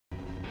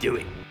Do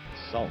it.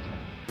 Salt.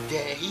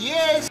 There he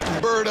is!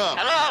 Bird up!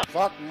 Hello!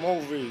 Fuck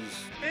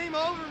movies. Game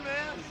over,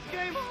 man!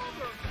 Game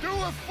over! Do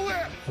a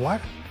flip! What?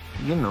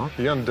 You know,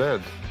 the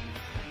undead.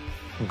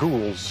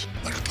 Ghouls.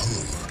 Like a bird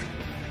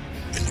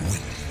in the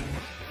wind.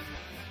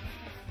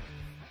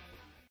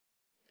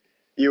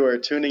 You are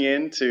tuning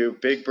in to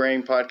Big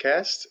Brain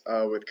Podcast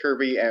with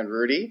Kirby and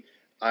Rudy.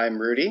 I'm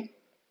Rudy.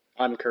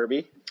 I'm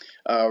Kirby.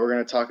 We're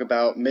going to talk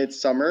about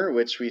Midsommar,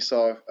 which we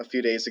saw a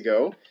few days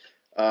ago.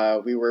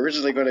 We were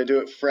originally going to do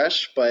it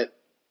fresh, but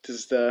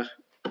this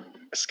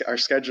is our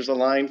schedules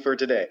aligned for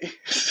today.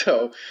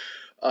 So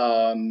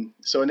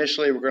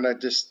initially we're going to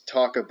just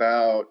talk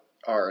about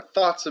our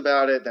thoughts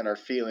about it, then our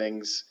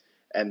feelings,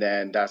 and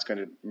then that's going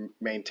to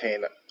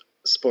maintain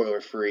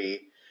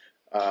spoiler-free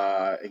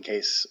in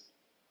case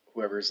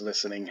whoever's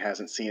listening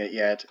hasn't seen it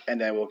yet, and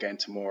then we'll get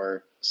into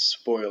more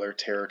spoiler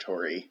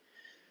territory.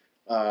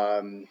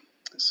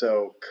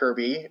 So,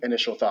 Kirby,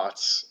 initial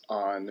thoughts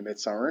on the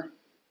Midsommar?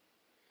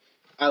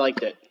 I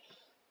liked it.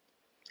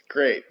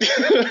 Great.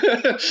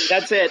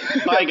 That's it.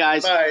 Bye,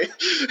 guys. Bye.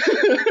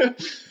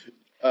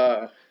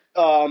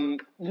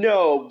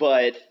 No,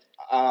 but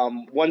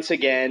once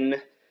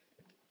again,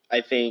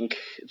 I think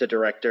the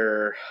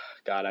director,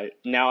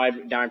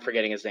 I'm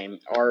forgetting his name,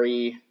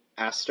 Ari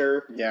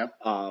Aster. Yeah.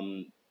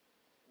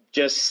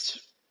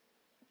 Just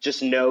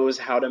knows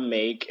how to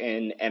make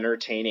an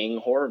entertaining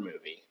horror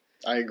movie.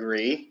 I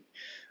agree.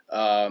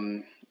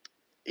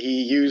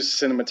 He used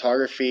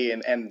cinematography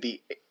and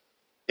the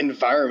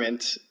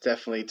environment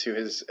definitely to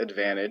his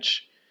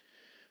advantage.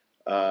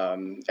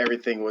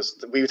 Everything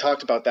was, we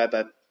talked about that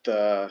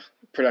the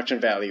production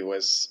value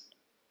was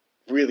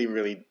really,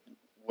 really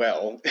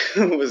well.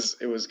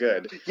 it was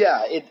good.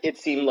 Yeah, it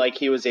seemed like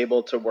he was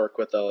able to work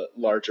with a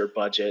larger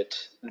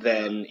budget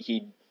than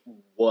he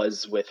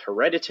was with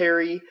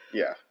Hereditary.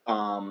 Yeah.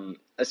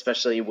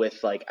 Especially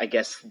with, like, I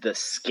guess the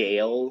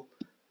scale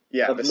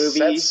of the movie.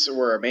 The sets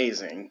were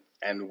amazing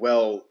and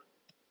well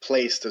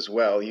placed as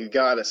well. You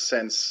got a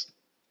sense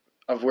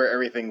of where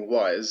everything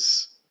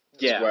was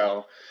as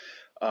well.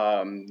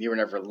 You were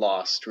never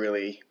lost,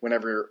 really.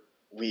 Whenever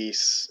we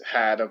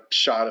had a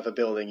shot of a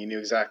building, you knew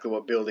exactly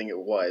what building it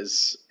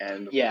was.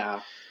 And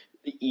yeah,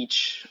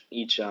 each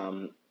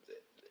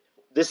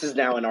this is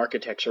now an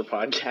architecture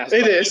podcast.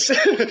 It is.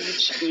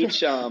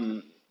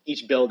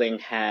 Each building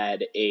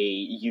had a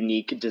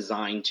unique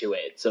design to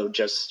it. So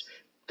just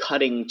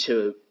cutting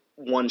to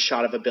one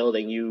shot of a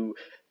building, you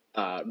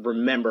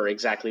remember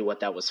exactly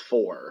what that was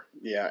for.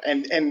 Yeah,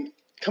 and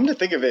come to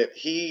think of it,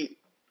 he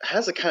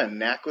has a kind of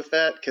knack with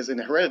that, because in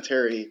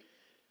Hereditary,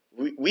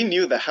 we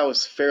knew the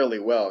house fairly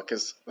well,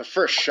 because the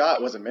first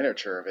shot was a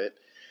miniature of it.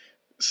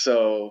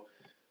 So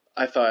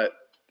I thought,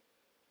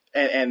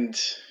 and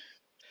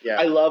yeah,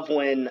 I love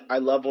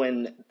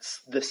when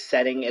the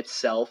setting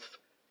itself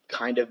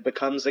kind of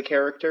becomes a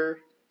character.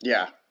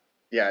 Yeah,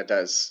 it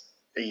does.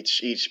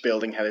 Each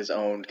building had its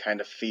own kind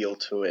of feel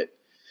to it,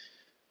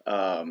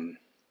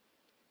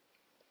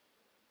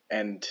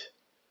 and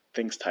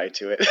things tied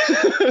to it.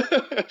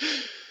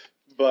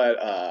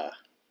 But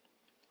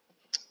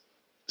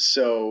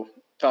so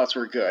thoughts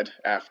were good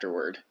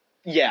afterward.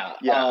 Yeah.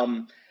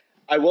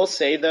 I will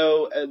say,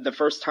 though, the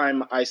first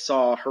time I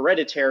saw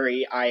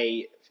Hereditary,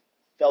 I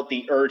felt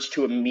the urge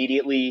to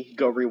immediately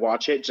go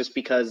rewatch it just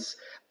because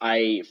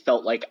I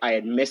felt like I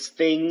had missed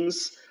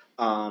things,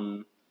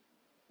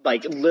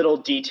 like little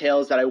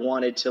details that I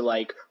wanted to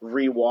like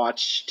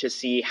rewatch to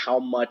see how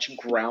much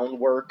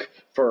groundwork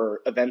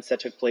for events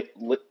that took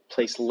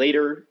place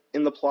later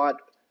in the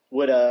plot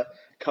would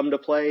come to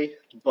play.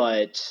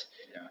 But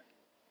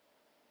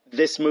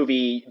this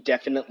movie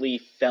definitely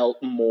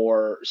felt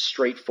more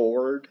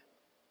straightforward.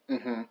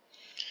 Mm-hmm.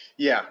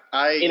 Yeah,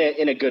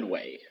 in a good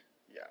way.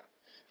 Yeah,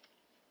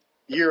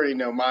 you already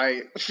know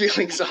my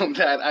feelings on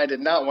that. I did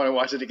not want to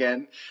watch it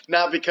again,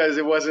 not because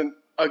it wasn't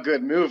a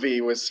good movie.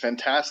 It was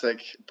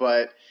fantastic,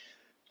 but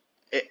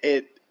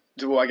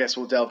well, I guess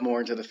we'll delve more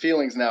into the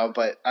feelings now,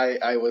 but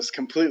I was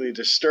completely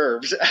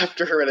disturbed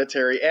after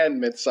Hereditary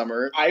and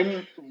Midsommar.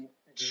 I'm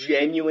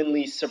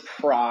genuinely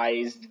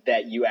surprised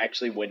that you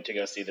actually went to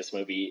go see this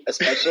movie,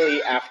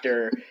 especially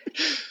after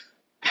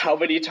how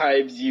many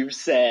times you've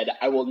said,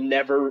 I will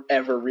never,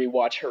 ever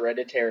rewatch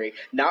Hereditary.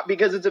 Not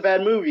because it's a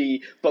bad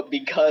movie, but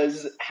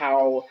because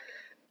how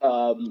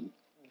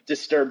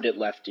disturbed it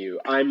left you.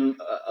 I'm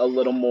a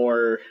little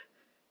more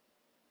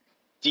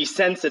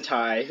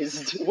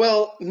desensitized.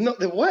 Well, no,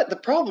 the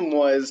problem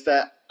was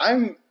that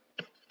I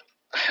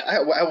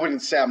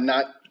wouldn't say I'm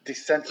not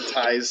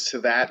desensitized to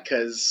that,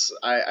 because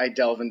I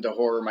delve into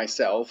horror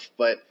myself,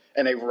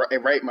 and I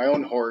write my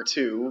own horror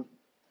too.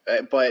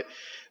 But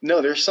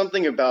no, there's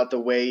something about the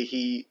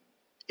way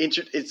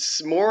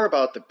it's more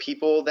about the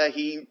people that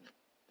he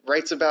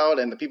writes about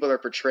and the people that are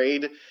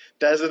portrayed.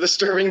 That's the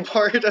disturbing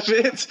part of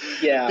it.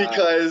 Yeah.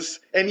 Because,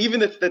 and even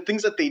the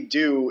things that they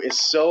do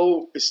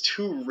is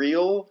too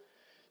real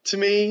to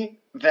me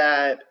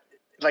that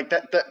like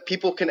that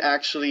people can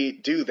actually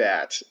do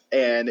that,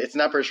 and it's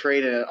not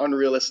portrayed in an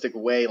unrealistic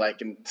way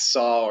like in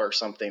Saw or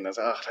something.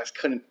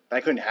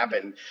 That couldn't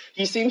happen.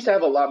 He seems to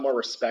have a lot more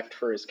respect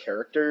for his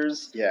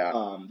characters.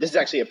 Yeah. This is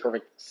actually a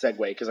perfect segue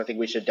because I think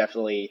we should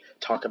definitely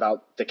talk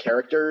about the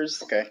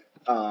characters. Okay.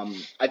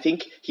 I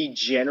think he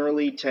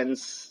generally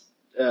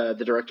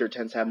the director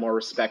tends to have more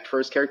respect for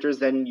his characters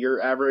than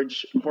your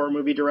average horror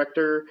movie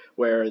director,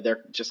 where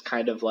they're just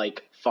kind of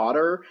like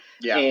fodder.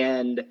 Yeah.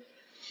 And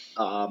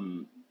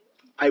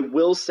I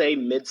will say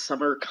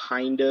Midsommar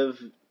kind of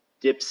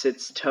dips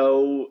its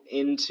toe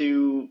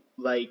into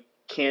like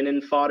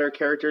canon fodder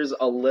characters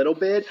a little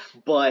bit,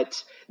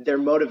 but their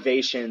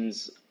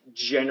motivations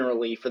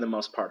generally for the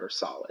most part are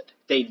solid.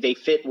 They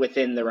fit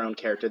within their own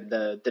character.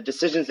 The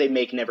decisions they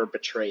make never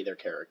betray their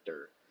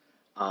character.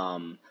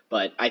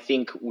 But I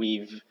think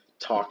we've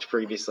talked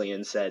previously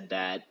and said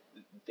that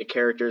the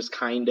characters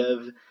kind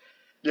of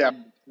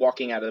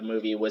walking out of the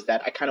movie was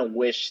that I kind of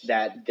wish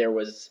that there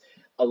was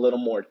a little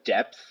more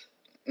depth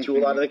to a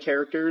lot of the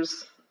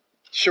characters.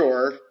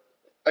 Sure.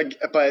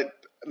 But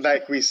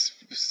like we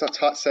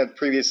said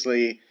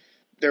previously,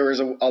 there was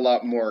a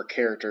lot more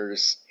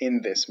characters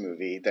in this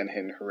movie than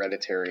in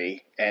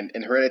Hereditary. And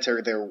in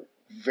Hereditary, they're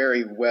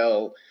very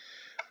well...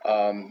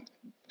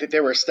 they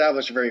were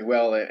established very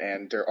well,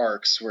 and their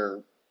arcs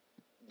were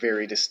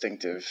very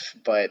distinctive.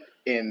 But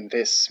in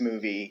this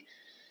movie,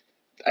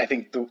 I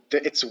think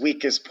its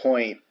weakest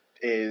point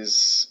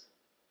is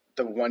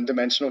the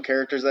one-dimensional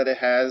characters that it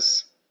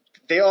has.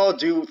 They all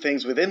do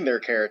things within their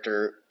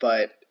character,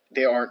 but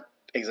they aren't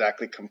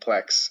exactly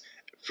complex.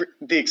 For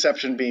the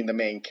exception being the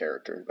main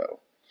character, though.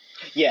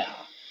 Yeah,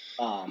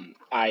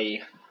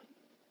 I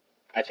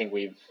think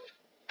we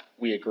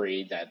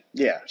agreed that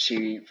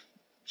she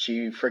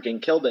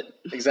freaking killed it.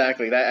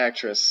 Exactly, that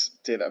actress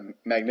did a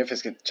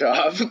magnificent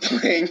job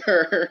playing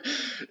her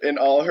in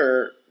all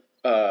her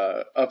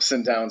ups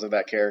and downs of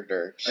that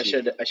character. I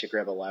should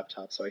grab a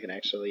laptop so I can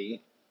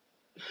actually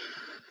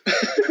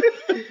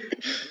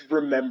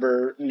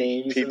remember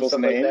names, people's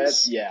and stuff names. Like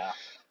that. Yeah.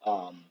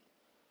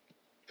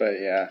 But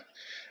yeah.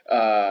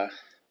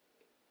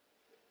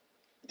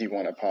 Do you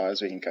want to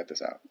pause? We can cut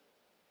this out.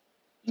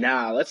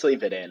 Nah, let's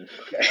leave it in.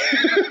 Okay.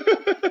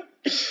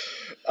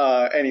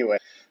 Anyway.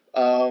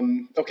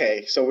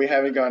 Okay, so we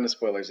haven't gone to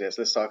spoilers yet.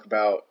 So let's talk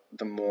about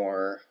the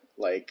more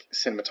like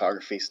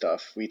cinematography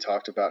stuff. We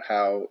talked about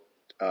how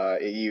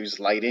it used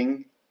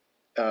lighting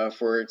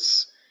for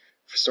its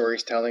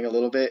storytelling a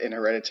little bit. In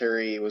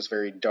Hereditary, it was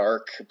very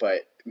dark,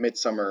 but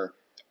Midsommar,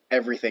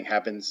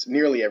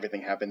 nearly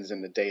everything happens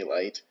in the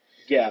daylight.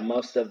 Yeah,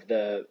 most of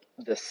the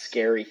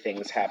scary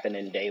things happen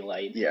in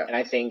daylight. Yeah. And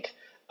I think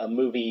a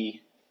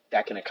movie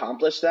that can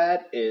accomplish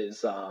that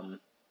is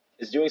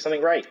doing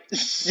something right.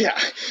 Yeah.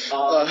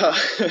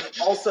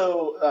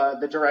 Also,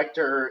 the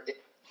director,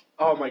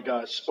 oh my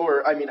gosh,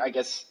 or I mean, I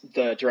guess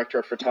the director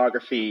of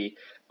photography,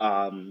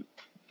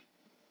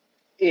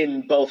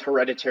 in both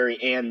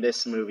Hereditary and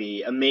this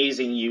movie,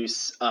 amazing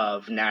use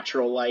of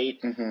natural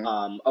light.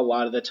 Mm-hmm. A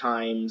lot of the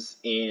times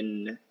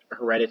in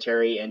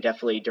Hereditary, and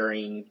definitely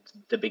during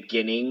the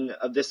beginning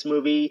of this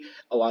movie,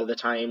 a lot of the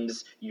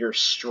times you're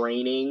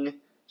straining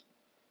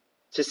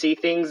to see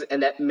things,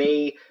 and that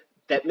may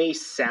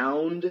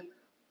sound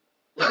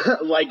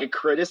like a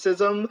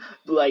criticism,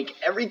 like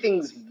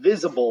everything's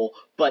visible,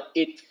 but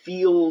it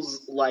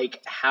feels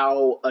like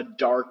how a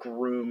dark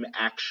room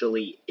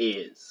actually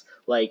is.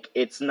 Like,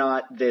 it's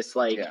not this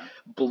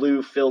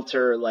blue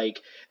filter,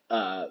 like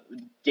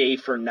day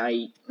for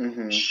night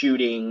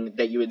shooting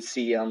that you would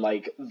see on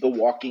like The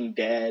Walking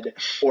Dead,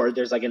 or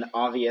there's like an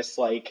obvious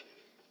like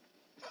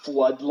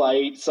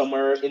floodlight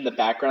somewhere in the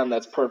background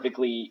that's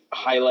perfectly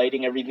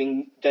highlighting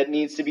everything that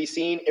needs to be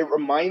seen. It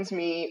reminds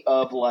me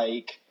of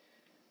like,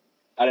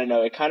 I don't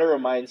know, it kind of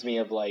reminds me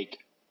of like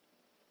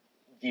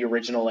the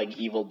original like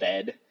Evil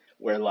Dead,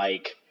 where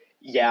like,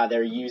 yeah,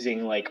 they're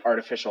using like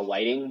artificial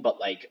lighting, but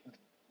like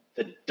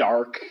the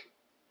dark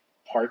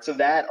parts of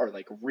that are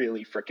like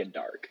really freaking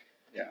dark.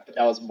 Yeah. But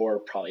that was more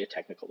probably a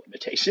technical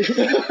limitation.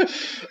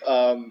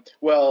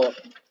 Well,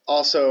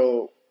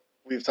 also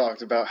we've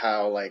talked about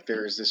how like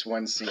there's this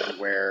one scene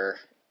where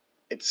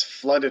it's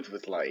flooded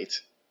with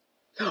light.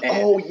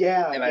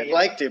 And, I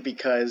liked it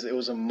because it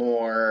was a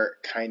more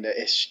kind of,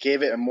 it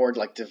gave it a more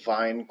like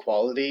divine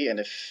quality, and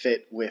it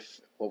fit with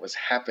what was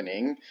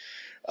happening.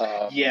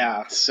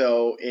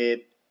 So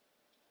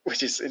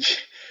which is,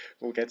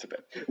 we'll get to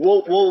that.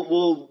 We'll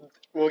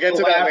get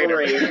to that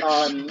later.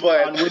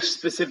 on which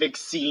specific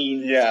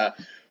scene. Yeah.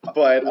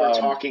 But we're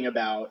talking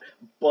about.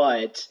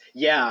 But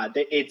yeah,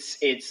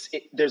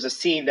 there's a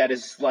scene that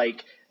is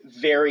like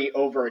very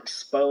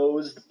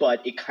overexposed,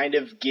 but it kind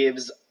of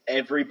gives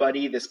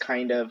everybody this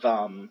kind of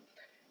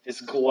this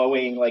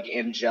glowing like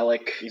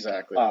angelic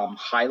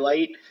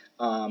highlight,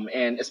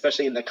 and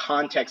especially in the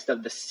context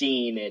of the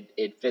scene,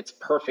 it fits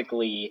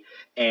perfectly,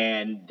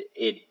 and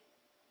it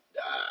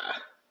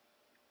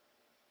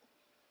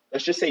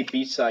let's just say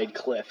beachside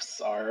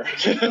cliffs are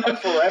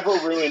forever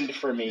ruined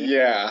for me.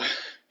 Yeah.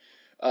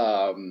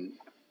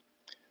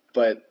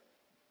 But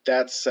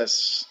that's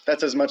as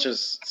much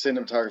as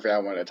cinematography I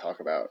wanted to talk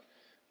about.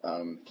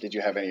 Did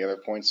you have any other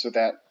points with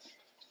that?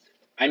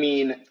 I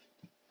mean,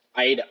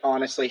 I'd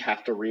honestly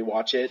have to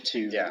rewatch it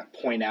to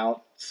point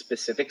out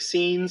specific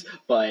scenes,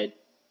 but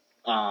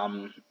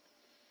I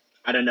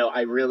don't know.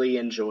 I really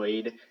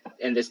enjoyed,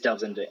 and this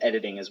delves into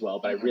editing as well,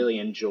 but I really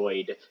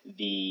enjoyed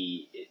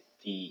the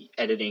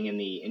editing in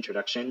the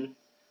introduction.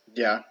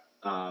 Yeah.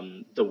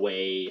 The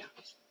way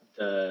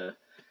the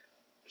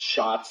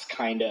shots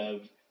kind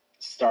of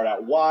start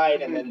out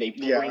wide, and then they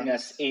bring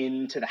us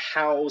into the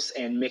house,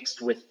 and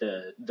mixed with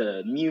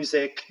the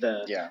music,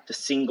 the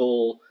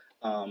single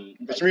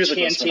like music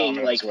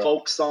chanting like well.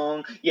 folk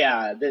song.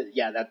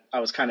 That I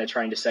was kind of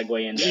trying to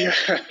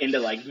segue into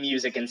like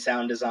music and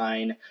sound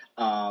design.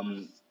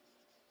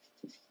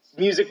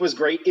 Music was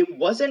great. It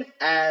wasn't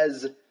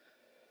as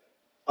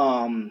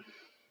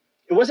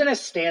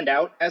stand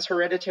out as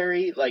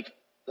Hereditary. Like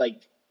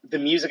the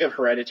music of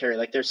Hereditary,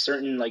 like there's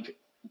certain like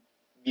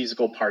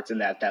musical parts in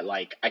that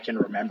like I can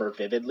remember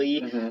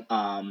vividly.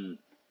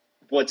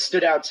 What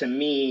stood out to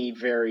me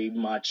very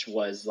much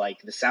was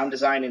like the sound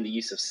design and the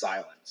use of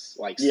silence.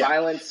 Like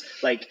silence,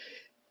 like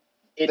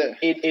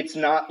it's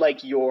not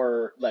like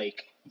your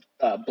like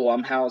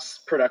Blumhouse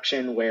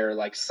production where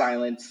like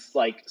silence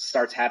like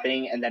starts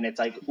happening and then it's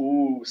like,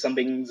 ooh,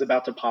 something's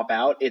about to pop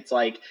out. It's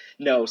like,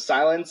 no,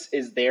 silence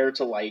is there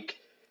to like,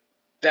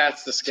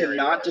 that's the scary to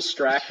not part.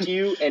 distract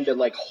you and to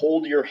like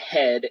hold your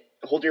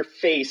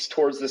face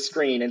towards the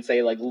screen and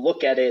say like,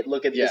 look at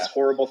this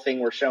horrible thing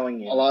we're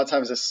showing you. A lot of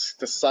times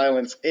the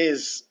silence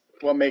is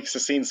what makes the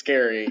scene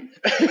scary.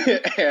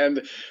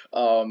 And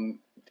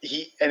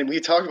we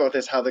talked about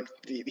this, how the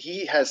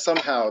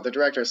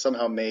director has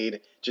somehow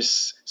made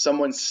just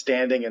someone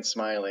standing and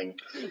smiling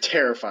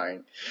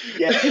terrifying.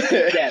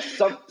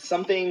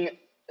 Something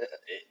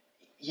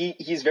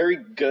he's very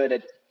good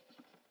at.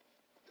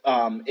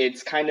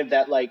 It's kind of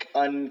that like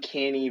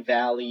uncanny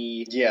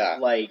valley,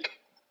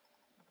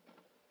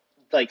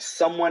 like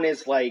someone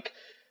is like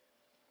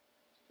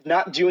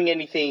not doing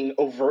anything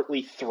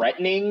overtly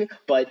threatening,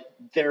 but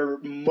their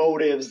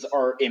motives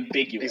are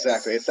ambiguous.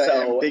 Exactly, it's that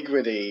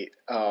ambiguity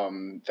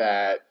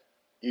that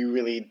you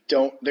really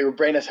don't. Their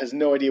brain has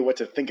no idea what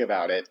to think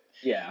about it.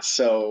 Yeah.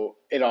 So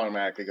it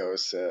automatically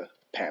goes to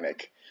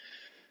panic.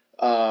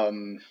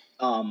 Go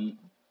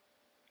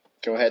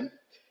ahead.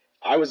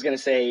 I was gonna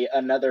say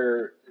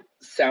another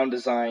sound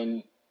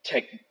design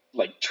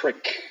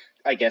trick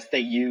I guess they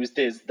used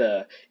is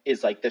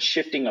like the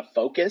shifting of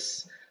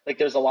focus. Like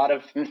there's a lot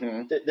of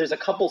there's a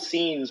couple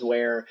scenes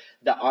where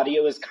the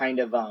audio is kind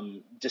of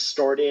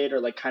distorted or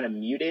like kind of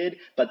muted,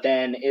 but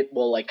then it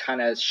will like kind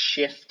of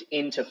shift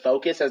into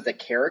focus as the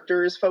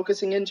character is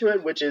focusing into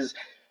it, which is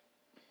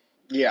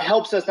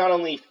helps us not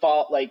only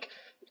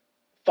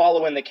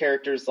follow in the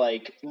characters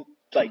like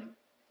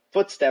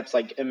footsteps,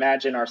 like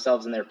imagine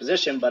ourselves in their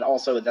position, but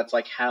also that's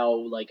like how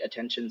like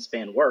attention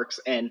span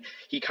works, and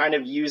he kind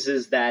of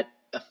uses that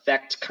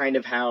effect kind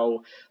of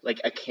how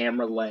like a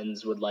camera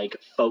lens would like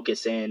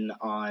focus in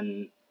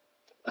on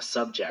a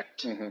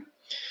subject.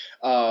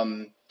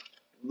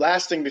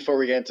 Last thing before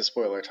we get into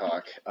spoiler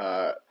talk,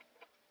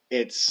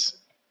 this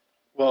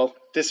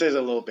is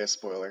a little bit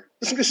spoiler,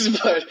 but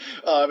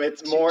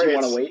it's more. Do you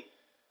want to wait?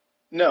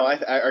 No,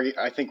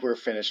 I think we're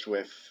finished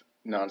with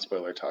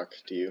non-spoiler talk.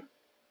 Do you?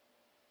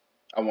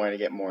 I wanted to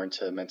get more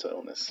into mental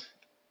illness.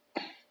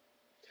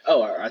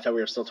 Oh, I thought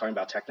we were still talking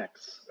about technical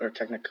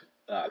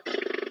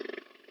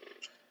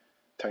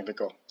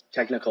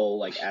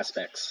like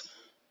aspects.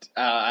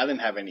 I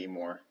didn't have any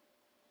more.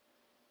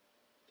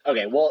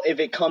 Okay, well, if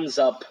it comes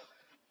up,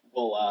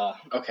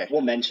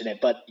 we'll mention it.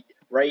 But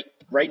right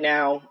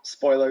now,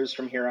 spoilers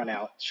from here on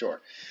out. Sure,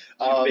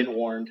 you've been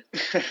warned.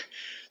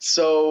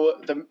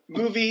 So the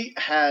movie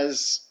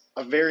has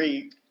a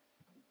very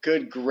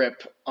good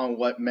grip on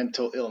what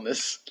mental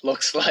illness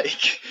looks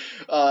like.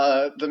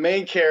 The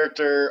main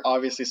character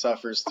obviously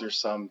suffers through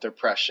some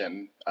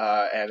depression,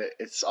 and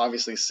it's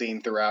obviously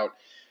seen throughout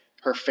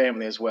her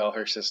family as well,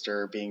 her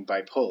sister being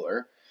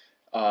bipolar,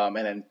 and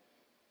then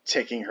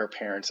taking her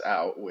parents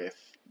out with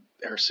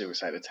her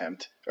suicide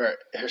attempt, or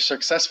her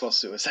successful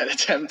suicide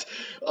attempt.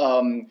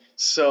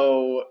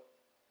 So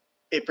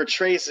it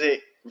portrays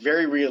it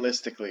very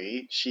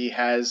realistically. She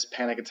has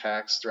panic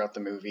attacks throughout the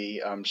movie.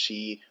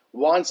 She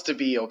wants to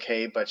be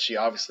okay, but she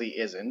obviously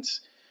isn't.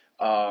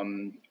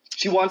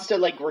 She wants to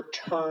like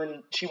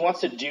return. She wants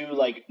to do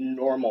like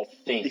normal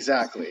things.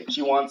 Exactly.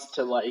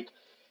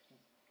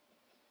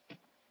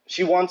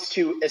 She wants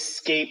to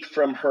escape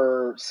from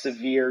her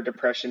severe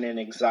depression and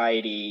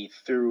anxiety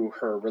through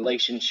her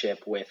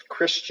relationship with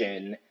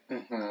Christian,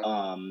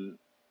 and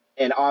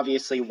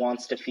obviously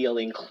wants to feel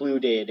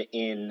included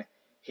in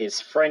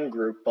his friend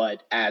group.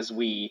 But as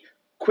we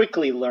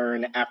quickly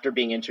learn after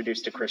being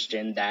introduced to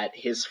Christian, that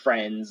his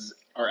friends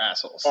are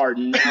assholes, are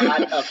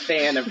not a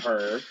fan of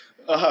her.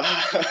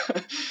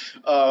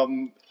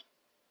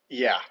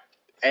 Yeah,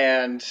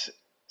 and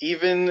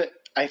even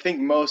I think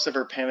most of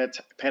her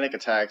panic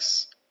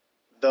attacks,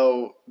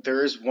 though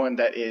there is one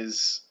that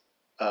is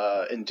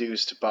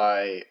induced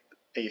by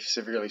a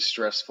severely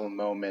stressful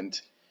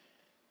moment,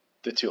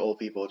 the two old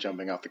people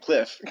jumping off the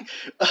cliff.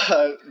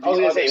 I was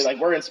gonna say, like,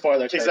 we're in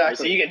spoiler territory, Exactly.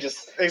 so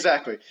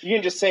you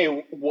can just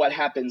say what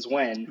happens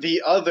when.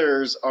 The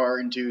others are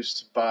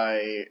induced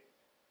by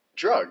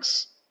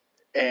drugs,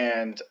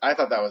 and I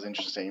thought that was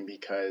interesting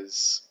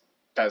because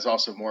that is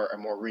also a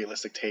more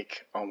realistic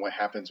take on what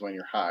happens when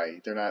you're high.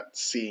 They're not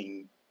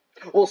seeing.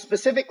 Well,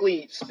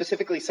 specifically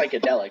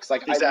psychedelics.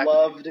 Like,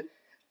 Exactly.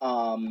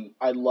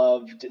 I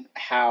loved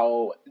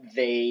how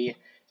they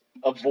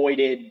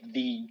avoided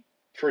the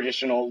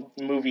traditional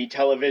movie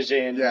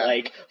television,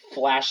 like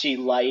flashy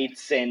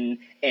lights and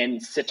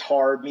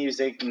sitar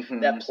music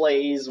that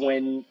plays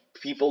when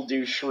people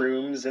do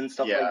shrooms and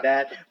stuff like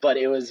that. But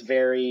it was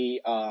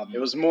very. It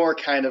was more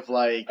kind of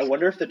like. I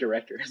wonder if the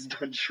director has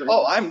done shrooms.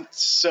 Oh, I'm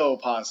so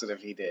positive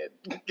he did,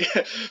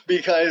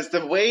 because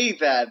the way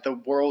that the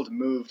world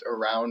moved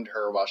around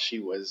her while she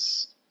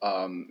was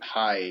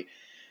high,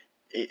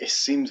 it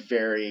seemed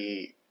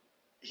very.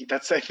 I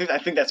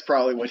think that's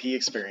probably what he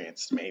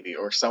experienced, maybe,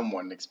 or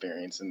someone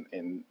experienced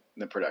in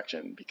the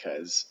production.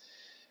 Because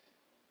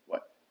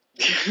what?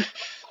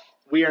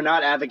 We are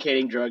not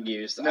advocating drug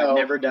use. No, I've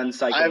never done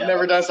psychedelics. I've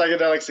never done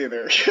psychedelics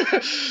either,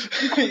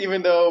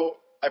 even though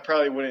I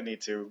probably wouldn't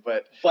need to.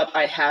 But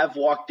I have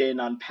walked in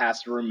on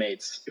past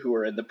roommates who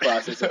were in the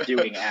process of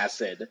doing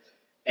acid,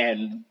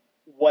 and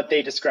what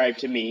they described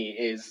to me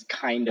is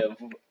kind of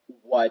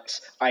what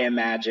I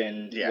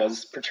imagine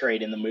was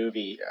portrayed in the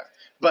movie. Yeah.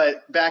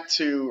 But back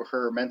to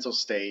her mental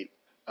state,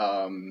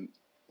 one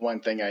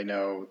thing I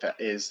know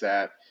is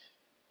that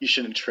you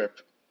shouldn't trip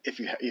if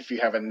you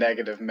have a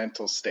negative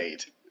mental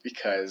state,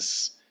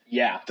 because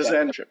it doesn't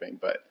end up tripping.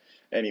 But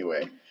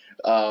anyway,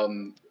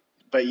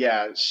 but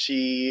yeah,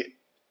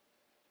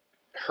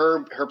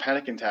 her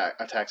panic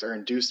attacks are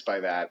induced by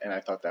that, and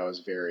I thought that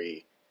was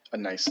a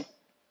nice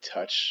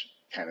touch.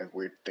 Kind of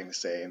weird thing to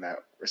say in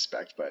that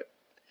respect, but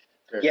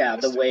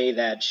the way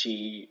that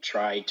she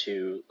tried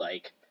to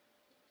like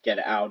get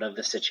out of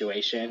the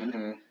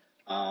situation.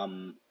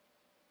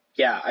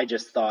 I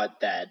just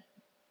thought that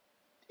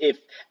if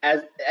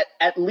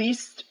at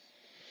least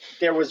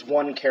there was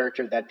one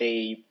character that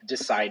they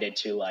decided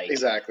to like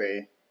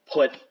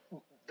put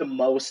the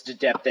most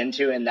depth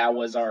into, and that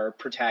was our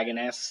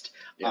protagonist.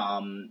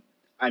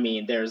 I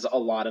mean, there's a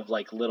lot of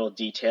like little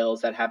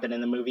details that happen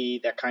in the movie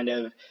that kind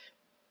of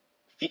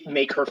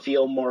make her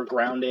feel more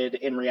grounded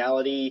in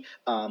reality.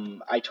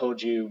 I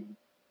told you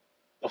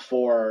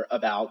before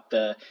about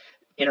the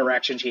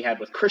interaction she had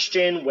with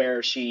Christian,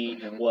 where she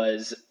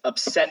was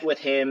upset with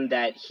him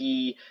that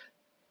he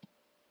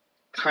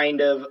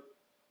kind of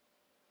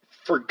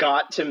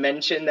forgot to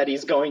mention that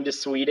he's going to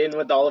Sweden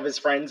with all of his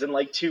friends in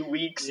like 2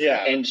 weeks.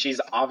 And she's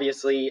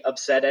obviously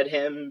upset at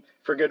him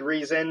for good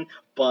reason,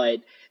 but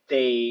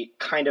they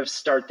kind of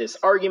start this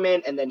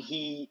argument, and then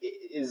he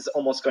is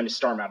almost going to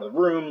storm out of the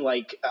room,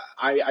 like,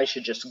 I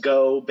should just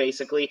go,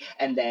 basically.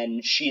 And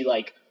then she,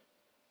 like,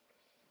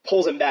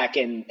 pulls him back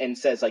and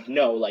says, like,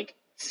 no, like,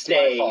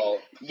 stay. It's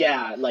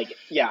my fault.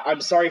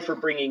 I'm sorry for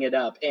bringing it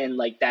up. And,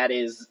 like,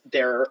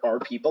 there are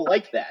people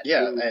like that.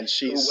 And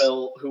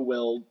who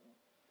will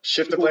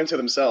shift the blame to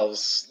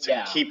themselves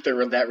to keep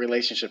that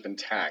relationship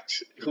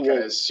intact. Who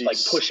will, like,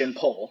 push and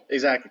pull.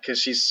 Exactly,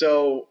 because she's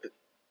so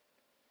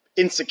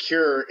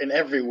insecure in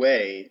every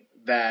way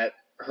that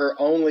her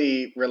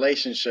only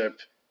relationship,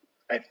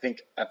 I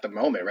think at the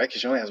moment, right,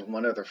 because she only has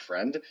one other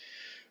friend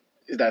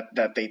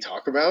that they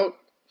talk about.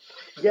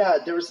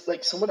 There was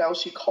like someone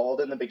else she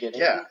called in the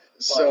beginning.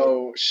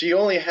 So she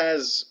only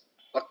has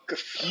a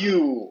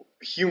few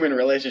human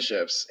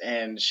relationships,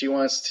 and she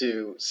wants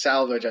to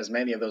salvage as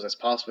many of those as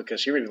possible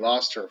because she already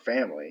lost her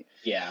family.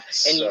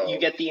 And you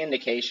get the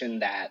indication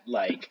that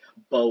like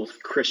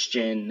both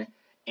Christian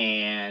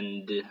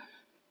and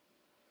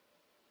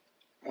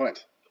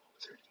what?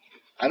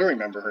 I don't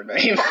remember her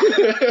name.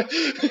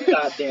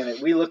 God damn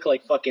it. We look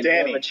like fucking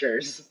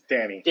amateurs.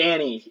 Danny.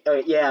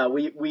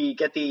 We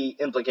get the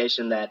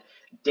implication that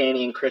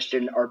Danny and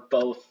Christian are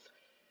both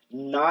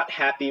not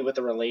happy with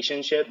the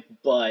relationship,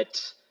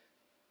 but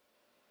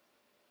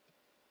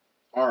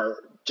are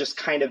just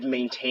kind of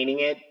maintaining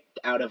it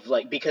out of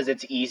like, because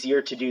it's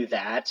easier to do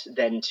that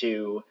than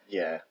to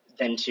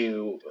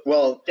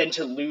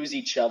lose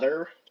each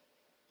other.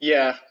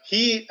 Yeah,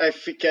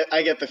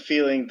 I get the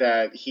feeling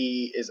that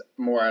he is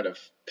more out of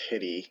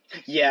pity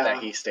that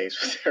he stays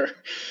with her.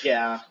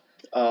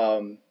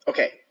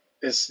 Okay,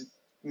 let's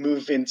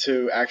move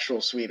into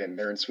actual Sweden.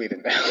 They're in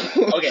Sweden now.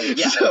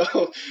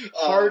 So,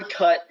 hard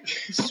cut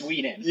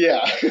Sweden.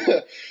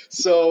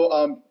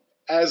 So,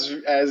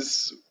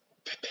 as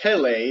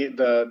Pele,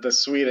 the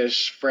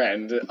Swedish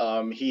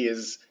friend, he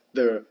is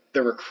the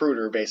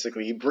recruiter,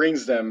 basically. He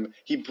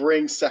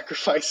brings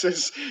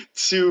sacrifices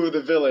to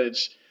the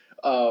village.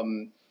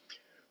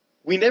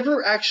 We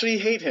never actually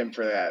hate him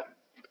for that,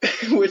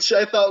 which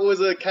I thought was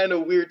a kind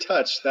of weird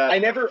touch. That I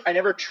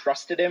never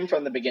trusted him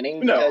from the beginning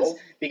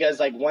because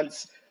like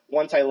once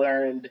I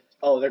learned,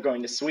 they're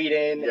going to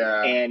Sweden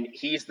and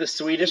he's the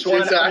Swedish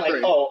one. I'm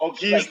like,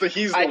 okay.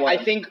 He's the one.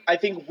 I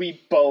think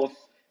we both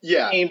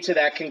came to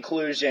that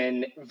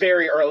conclusion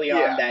very early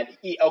on that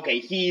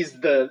he's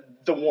the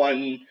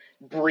one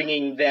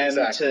bringing them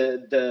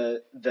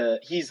to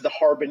he's the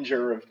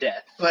harbinger of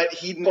death. But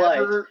he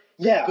never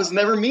was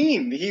never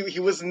mean. He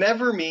was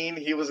never mean.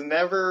 He was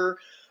never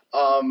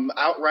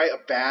outright a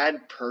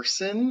bad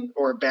person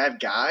or a bad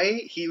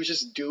guy. He was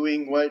just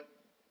doing what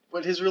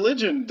his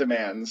religion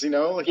demands, He's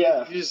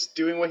just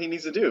doing what he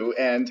needs to do.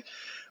 And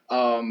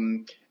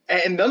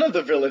none of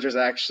the villagers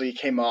actually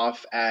came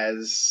off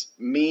as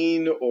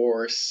mean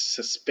or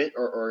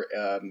sinister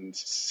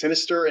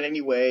in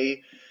any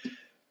way.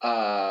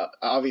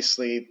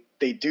 Obviously,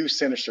 they do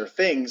sinister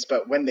things,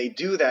 but when they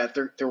do that,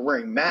 they're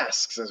wearing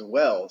masks as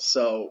well.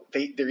 So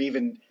they're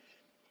even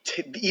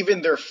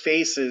their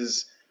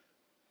faces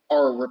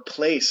are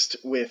replaced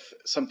with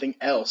something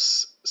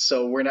else.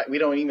 So we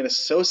don't even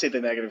associate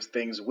the negative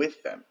things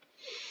with them.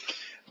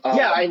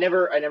 I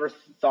never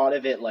thought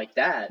of it like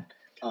that.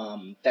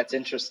 That's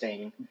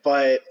interesting.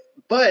 But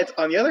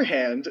on the other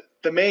hand,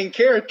 the main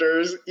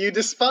characters you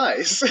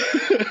despise.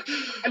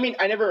 I mean,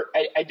 I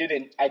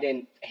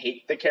didn't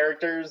hate the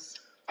characters.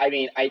 I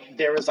mean,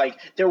 there was a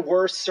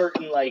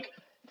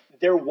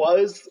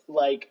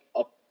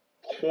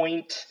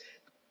point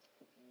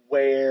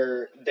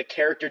where the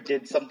character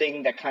did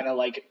something that kind of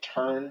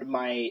turned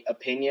my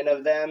opinion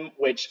of them,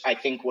 which I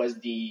think was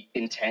the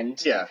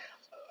intent. Yeah.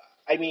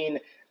 I mean,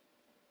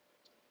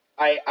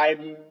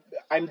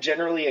 I'm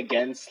generally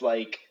against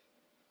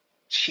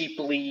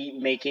cheaply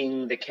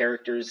making the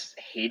characters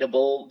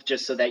hateable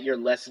just so that you're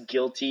less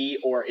guilty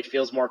or it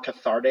feels more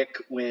cathartic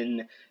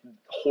when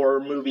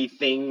horror movie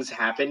things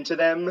happen to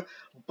them.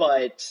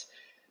 But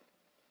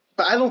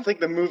I don't think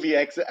the movie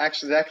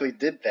exactly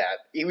did that.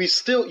 You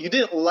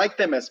didn't like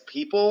them as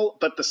people,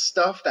 but the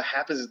stuff that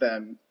happens to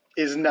them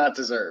is not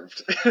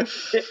deserved.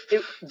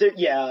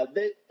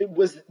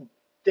 Was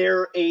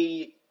there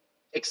a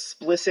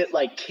explicit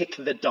kick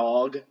the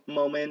dog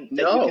moment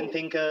that you can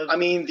think of? I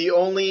mean, the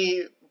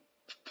only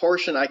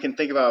portion I can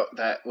think about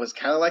that was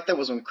kind of like that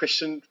was when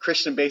Christian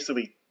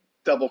basically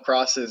double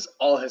crosses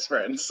all his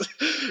friends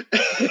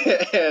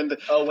and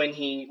when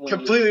he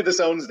completely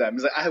disowns them.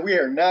 He's like, we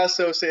are not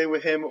associated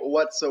with him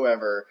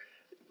whatsoever.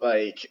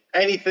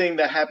 Anything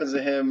that happens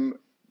to him,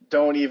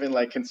 don't even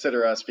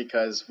consider us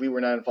because we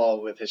were not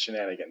involved with his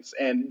shenanigans.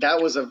 And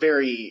that was a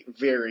very,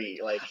 very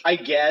I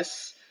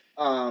guess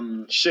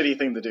shitty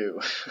thing to do.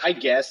 I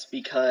guess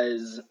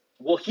because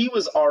he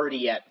was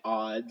already at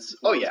odds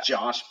with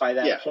Josh by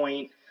that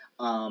point.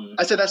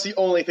 I said that's the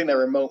only thing that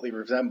remotely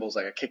resembles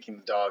a kicking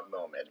the dog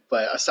moment.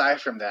 But aside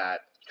from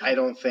that, I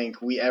don't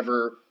think we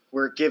ever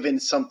were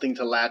given something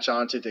to latch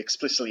onto to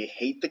explicitly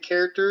hate the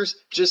characters,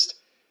 just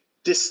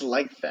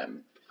dislike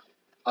them.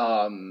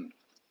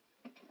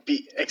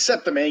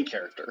 Except the main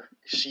character.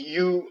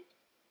 You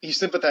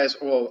sympathize,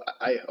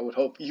 I would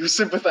hope you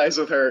sympathize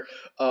with her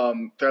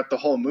throughout the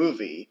whole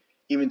movie,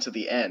 even to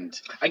the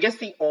end. I guess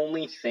the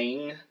only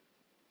thing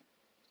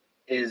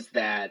is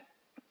that,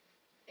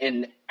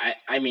 and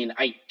I mean,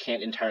 I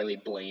can't entirely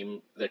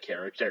blame the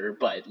character,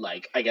 but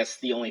I guess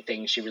the only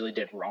thing she really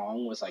did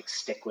wrong was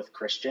stick with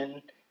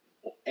Christian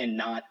and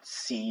not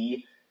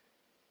see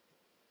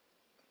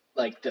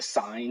the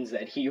signs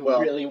that he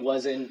really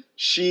wasn't.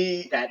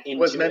 She that into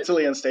was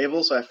mentally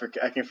unstable, so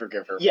I can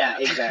forgive her. Yeah,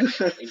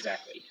 exactly.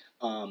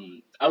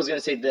 I was gonna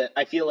say that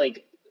I feel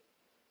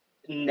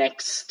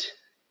next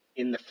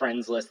in the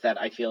friends list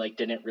that I feel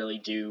didn't really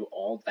do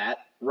all that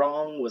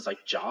wrong was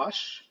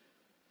Josh.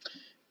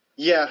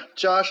 Yeah,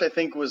 Josh, I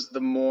think, was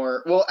the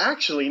more... Well,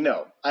 actually,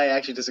 no. I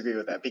actually disagree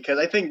with that, because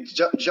I think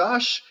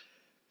Josh...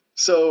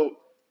 So,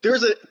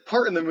 there's a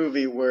part in the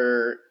movie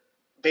where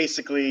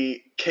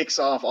basically kicks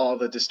off all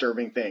the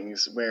disturbing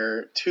things,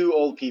 where two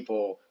old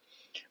people,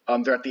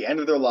 they're at the end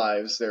of their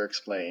lives, they're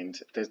explained,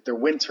 their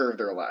winter of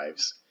their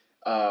lives,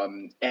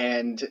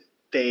 and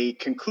they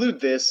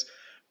conclude this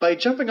by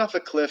jumping off a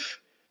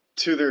cliff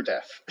to their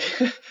death.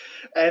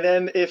 And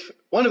then if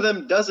one of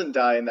them doesn't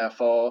die in that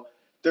fall,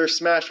 they're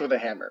smashed with a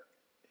hammer,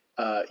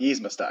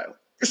 Yzma style.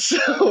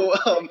 So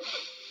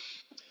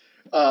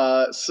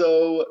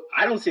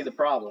I don't see the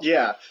problem.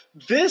 Yeah,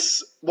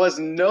 this was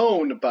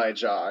known by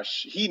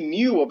Josh. He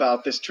knew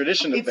about this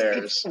tradition of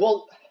theirs.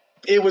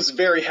 It was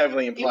very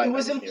heavily implied. It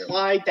was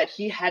implied that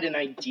he had an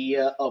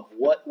idea of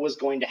what was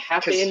going to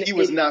happen. Because he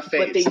was not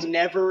phased. But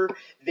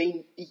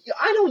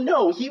I don't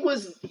know. He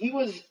was,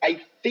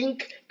 I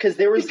think, because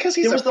there was the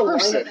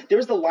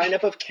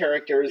lineup of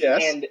characters,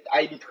 and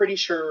I'm pretty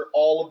sure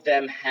all of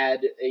them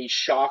had a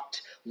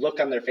shocked look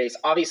on their face.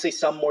 Obviously,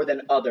 some more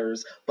than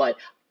others, but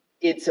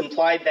it's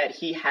implied that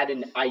he had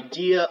an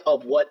idea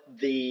of what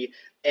the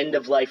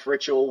end-of-life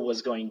ritual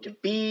was going to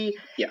be.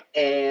 Yeah.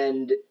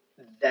 And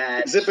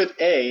that... Exhibit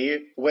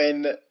A,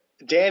 when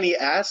Danny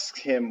asks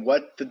him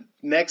what the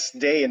next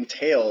day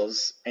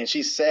entails, and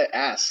she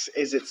asks,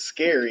 is it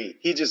scary?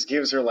 He just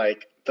gives her,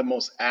 the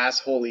most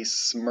assholey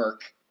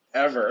smirk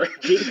ever.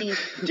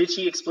 Did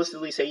he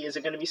explicitly say he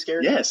isn't going to be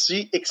scared? Yes,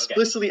 she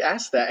explicitly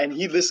asked that, and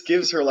he just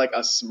gives her like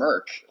a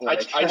smirk.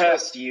 Like, I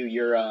trust you.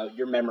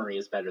 Your memory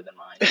is better than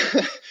mine.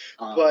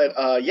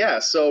 But yeah,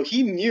 so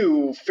he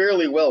knew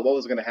fairly well what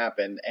was going to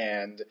happen,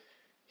 and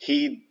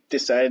he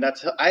decided not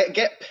to. I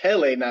get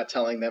Pele not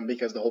telling them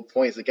because the whole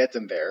point is to get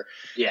them there.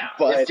 Yeah,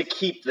 but it's to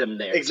keep them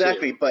there.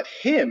 Exactly, too. But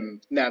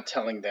him not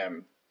telling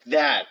them,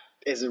 that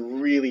is a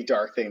really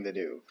dark thing to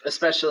do.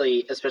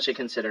 Especially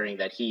considering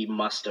that he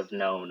must have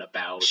known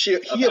about He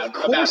of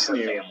course her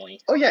knew. family.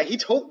 Oh yeah,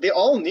 they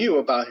all knew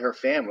about her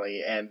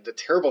family and the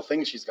terrible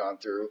things she's gone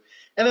through.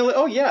 And they're like,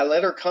 oh yeah,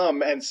 let her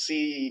come and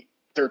see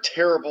their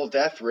terrible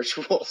death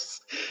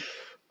rituals.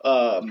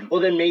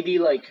 Well then maybe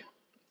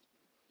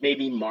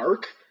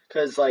Mark,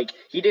 because like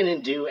he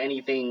didn't do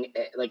anything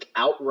like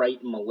outright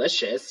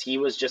malicious. He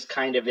was just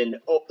kind of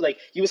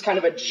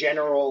a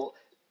general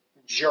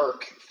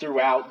jerk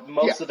throughout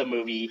most of the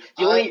movie.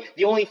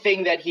 The only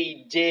thing that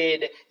he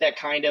did that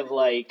kind of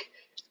like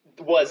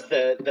was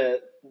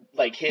the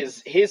like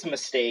his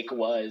mistake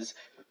was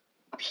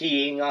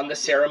peeing on the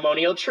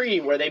ceremonial tree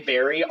where they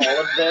bury all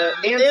of the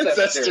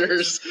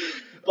ancestors.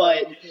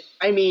 But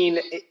I mean,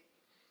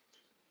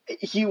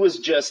 he was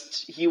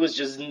just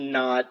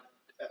not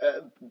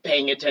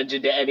paying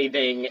attention to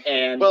anything,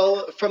 and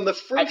well, from the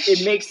first,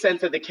 it makes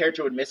sense that the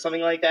character would miss something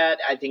like that.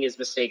 I think his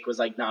mistake was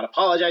like not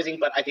apologizing,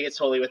 but I think it's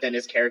totally within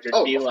his character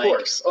to be like,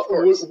 of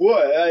course.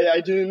 What? I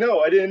didn't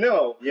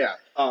know. Yeah.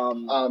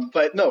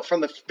 But no,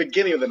 from the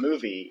beginning of the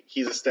movie,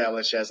 he's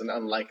established as an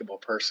unlikable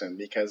person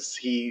because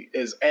he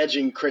is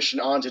edging Christian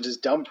on to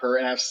just dump her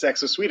and have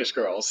sex with Swedish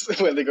girls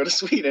when they go to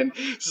Sweden.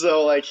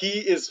 So like he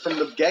is from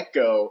the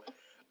get-go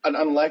an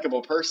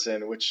unlikable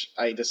person, which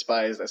I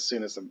despised as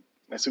soon as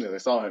I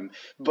saw him.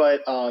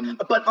 But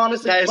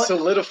honestly, that is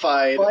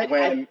solidified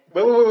when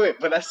wait.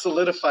 But that's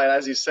solidified,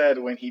 as you said,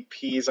 when he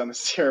pees on the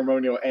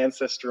ceremonial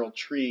ancestral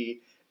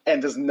tree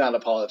and does not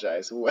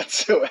apologize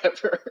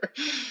whatsoever.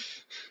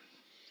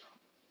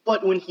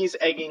 But when he's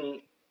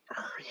egging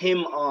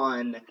him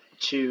on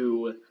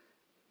to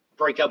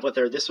break up with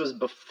her, this was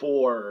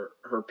before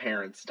her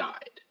parents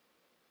died.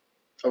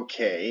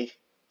 Okay.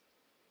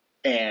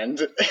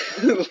 And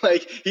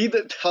like he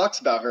talks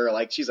about her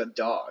like she's a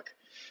dog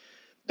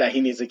that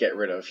he needs to get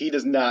rid of. He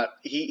does not.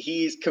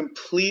 He's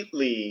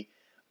completely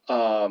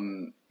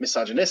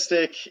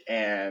misogynistic,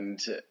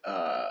 and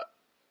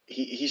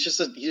he's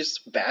just a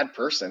bad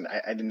person.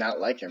 I did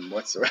not like him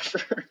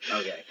whatsoever.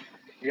 Okay,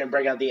 you're gonna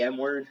break out the M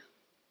word.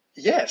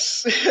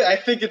 Yes, I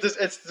think it's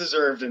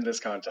deserved in this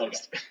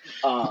context.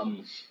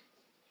 Okay.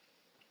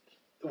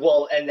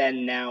 Well, and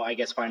then now I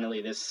guess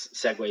finally this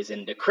segues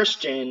into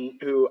Christian,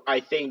 who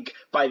I think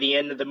by the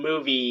end of the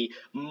movie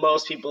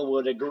most people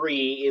would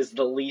agree is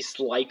the least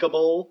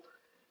likable.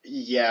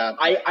 Yeah,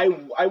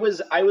 I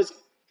was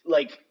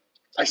like,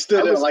 I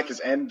still didn't like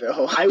his end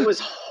though. I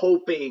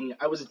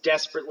was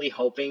desperately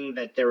hoping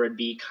that there would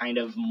be kind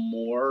of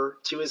more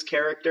to his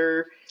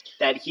character,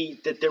 that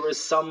there was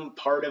some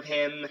part of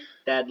him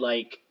that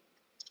like.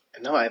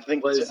 No, I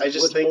think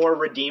was more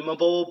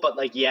redeemable, but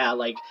like yeah,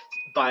 like.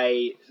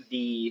 By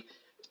the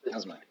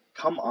how's mine?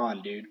 Come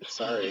on, dude.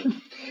 Sorry.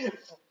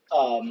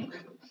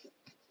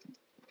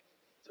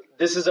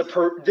 This is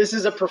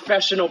a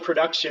professional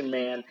production,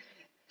 man.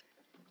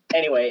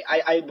 Anyway,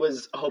 I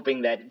was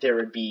hoping that there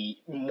would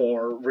be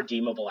more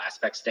redeemable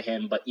aspects to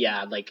him, but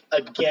yeah, like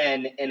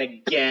again and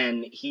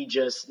again, he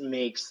just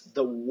makes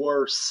the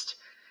worst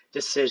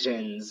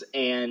decisions,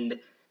 and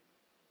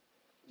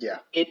yeah,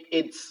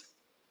 it's.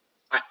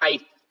 I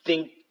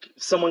think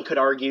someone could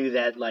argue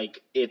that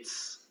like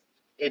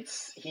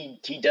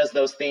he does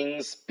those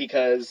things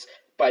because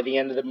by the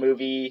end of the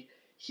movie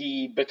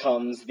he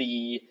becomes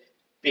the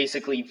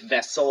basically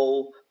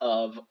vessel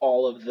of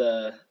all of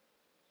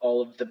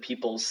the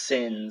people's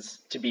sins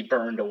to be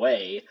burned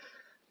away,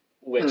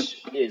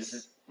 which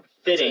is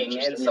fitting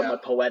and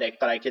somewhat poetic,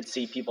 but I could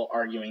see people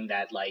arguing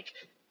that like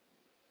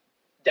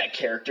that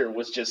character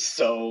was just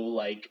so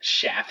like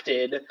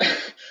shafted.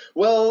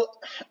 Well,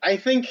 I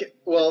think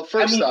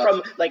first off,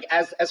 from like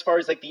as far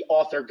as like the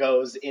author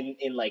goes in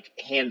like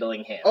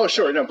handling him. Oh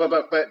sure, no,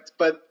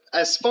 but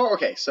as far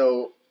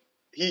so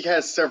he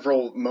has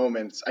several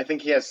moments. I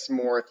think he has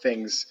more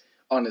things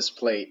on his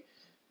plate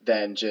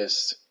than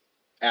just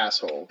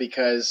asshole,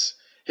 because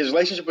his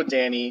relationship with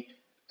Danny,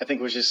 I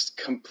think, was just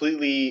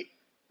completely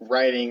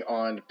riding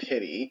on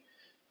pity.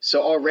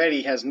 So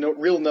already has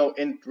really no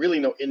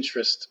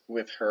interest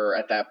with her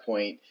at that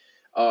point.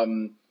 I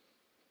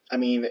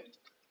mean,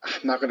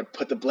 I'm not going to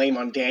put the blame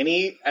on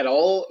Danny at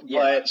all,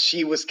 but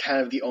she was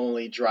kind of the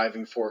only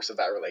driving force of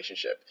that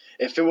relationship.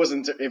 If it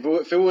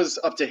was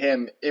up to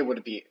him, it would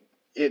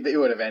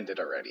have ended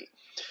already.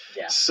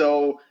 Yeah.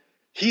 So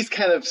he's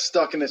kind of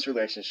stuck in this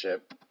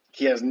relationship.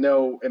 He has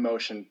no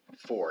emotion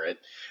for it.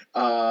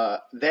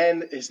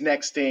 Then his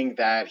next thing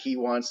that he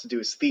wants to do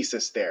his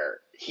thesis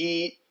there.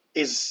 He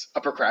is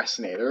a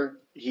procrastinator.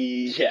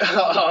 He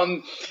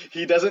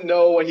doesn't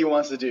know what he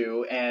wants to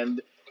do,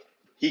 and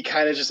he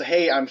kind of just,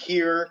 hey, I'm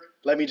here.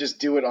 let me just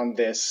do it on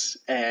this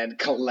and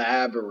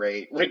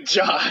collaborate with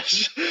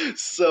Josh.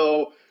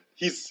 So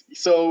he's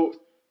so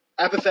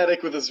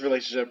apathetic with his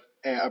relationship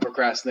and a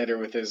procrastinator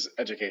with his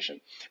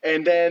education.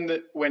 And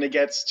then when it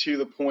gets to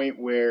the point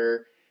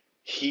where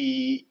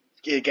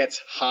it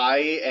gets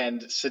high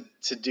and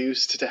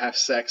seduced to have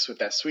sex with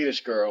that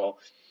Swedish girl,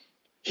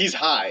 he's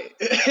high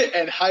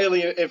and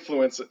highly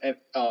influenced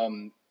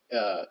and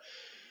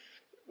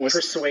was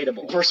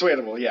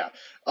persuadable, yeah.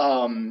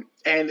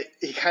 And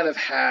he kind of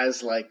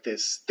has like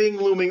this thing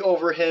looming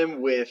over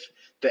him with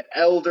the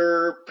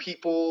elder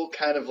people,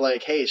 kind of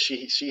like, hey,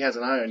 she has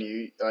an eye on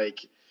you, like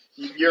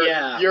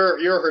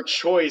you're her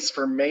choice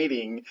for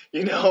mating,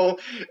 you know.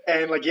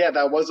 And like, yeah,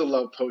 that was a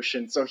love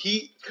potion. So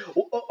he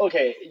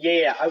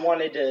I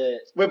wanted to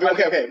but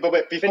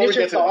before we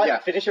get to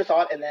finish your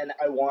thought, and then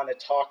I want to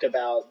talk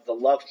about the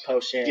love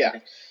potion.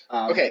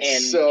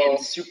 And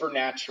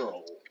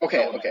supernatural.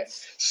 Okay.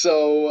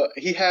 So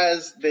he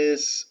has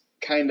this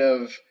kind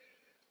of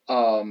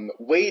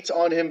weight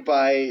on him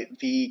by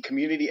the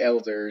community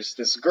elders.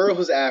 This girl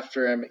who's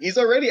after him. He's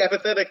already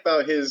apathetic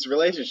about his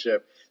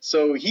relationship,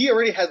 so he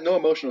already has no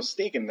emotional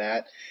stake in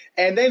that.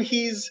 And then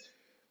he's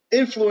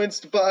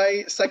influenced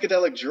by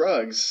psychedelic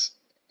drugs.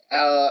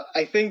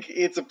 I think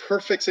it's a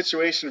perfect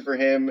situation for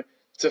him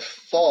to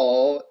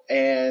fall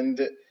and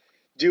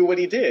do what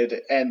he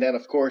did. And then,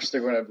 of course, the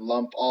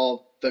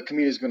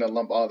community's going to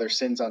lump all their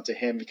sins onto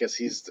him because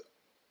he's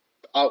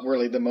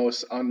outwardly the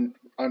most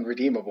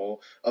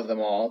unredeemable of them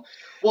all.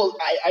 Well,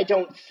 I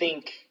don't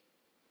think...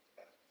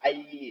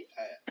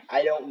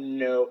 I don't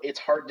know. It's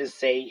hard to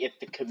say if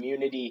the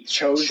community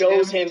chose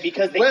him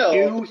because they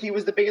knew he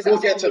was the biggest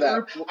asshole in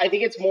the group. I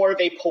think it's more of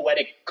a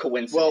poetic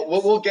coincidence.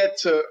 Well, we'll get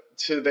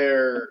to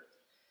their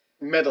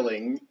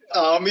meddling.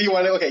 You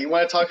want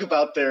to talk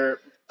about their...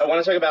 I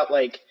want to talk about,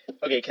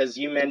 because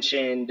you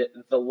mentioned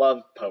the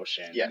love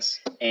potion. Yes.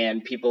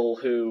 And people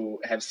who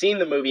have seen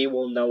the movie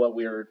will know what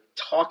we're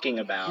talking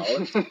about.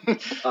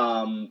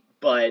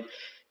 But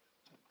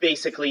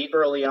basically,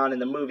 early on in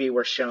the movie,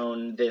 we're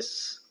shown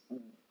this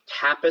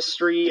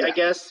tapestry, I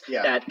guess,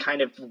 that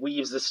kind of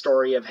weaves the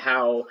story of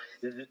how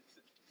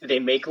they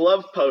make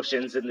love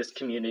potions in this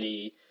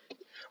community.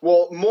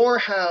 Well, more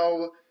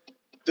how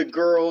the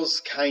girls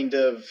kind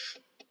of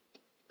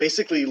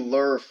basically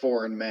lure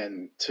foreign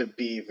men to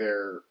be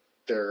their...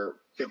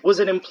 Was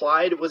it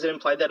implied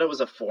that it was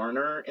a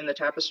foreigner in the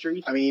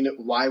tapestry? I mean,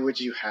 why would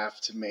you have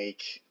to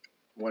make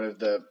one of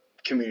the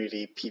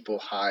community people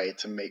high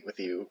to mate with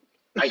you?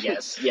 I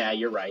guess. Yeah,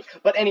 you're right.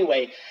 But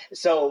anyway,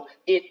 so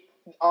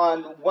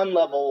on one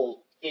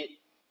level,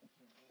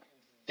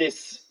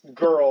 this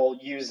girl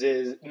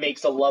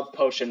makes a love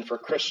potion for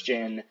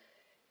Christian,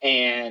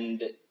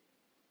 and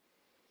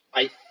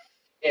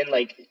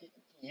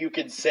you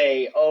could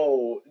say,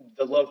 oh,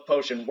 the love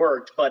potion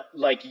worked, but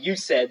like you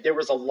said, there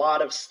was a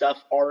lot of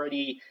stuff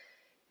already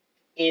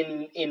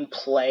in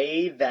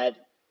play that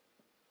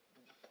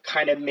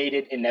kind of made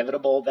it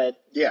inevitable that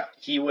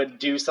he would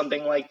do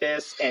something like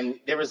this, and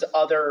there was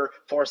other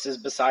forces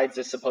besides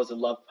this supposed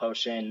love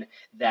potion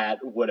that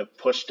would have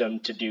pushed him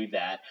to do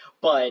that.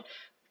 But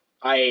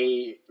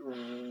I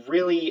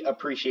really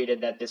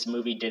appreciated that this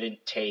movie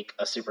didn't take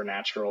a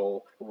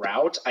supernatural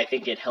route. I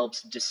think it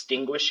helps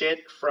distinguish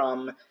it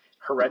from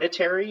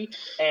Hereditary,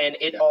 and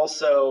it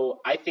also,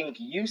 I think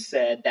you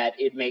said that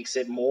it makes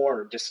it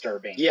more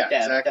disturbing. Yeah,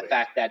 exactly. The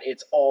fact that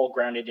it's all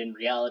grounded in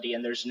reality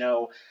and there's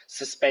no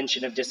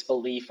suspension of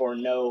disbelief or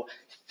no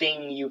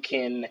thing you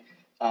can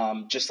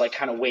just like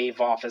kind of wave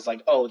off as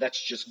like, oh,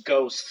 that's just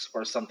ghosts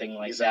or something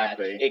like that.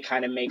 It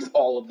kind of makes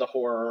all of the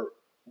horror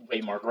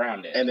way more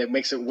grounded. And it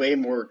makes it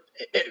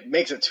it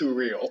makes it too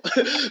real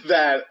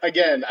that,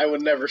 again, I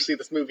would never see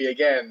this movie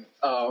again.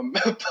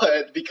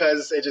 But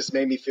because it just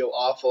made me feel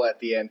awful at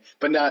the end,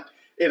 but not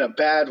in a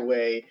bad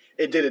way.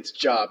 It did its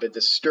job. It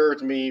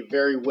disturbed me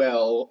very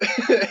well.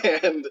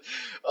 And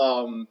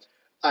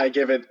I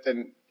give it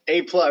an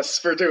A+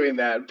 for doing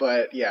that.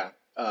 But yeah,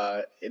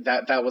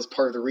 that was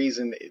part of the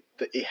reason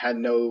it had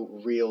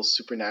no real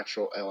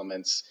supernatural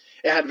elements.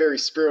 It had very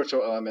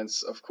spiritual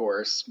elements, of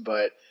course,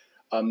 but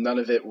none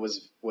of it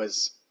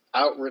was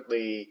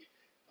outwardly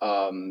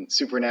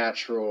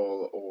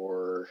supernatural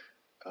or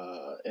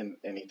in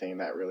anything in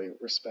that really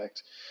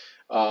respect.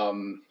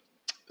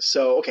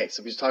 So we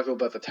just talked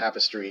about the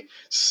tapestry.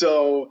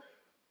 So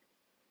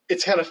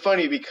it's kind of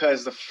funny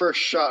because the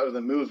first shot of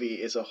the movie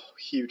is a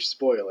huge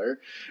spoiler.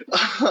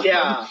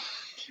 Yeah.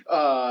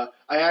 I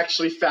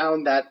actually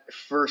found that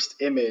first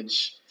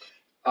image.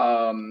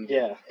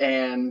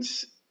 And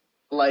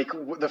like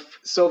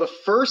the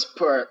first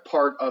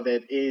part of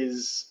it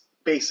is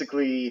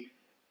basically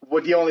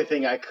the only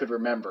thing I could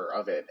remember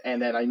of it, and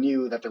then I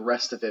knew that the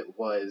rest of it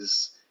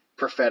was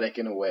prophetic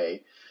in a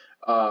way,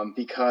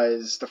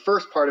 because the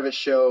first part of it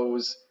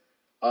shows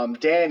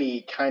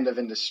Danny kind of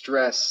in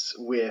distress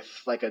with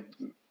like a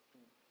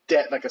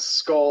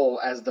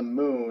skull as the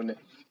moon,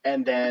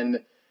 and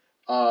then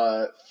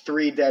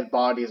 3 dead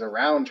bodies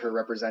around her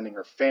representing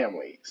her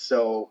family.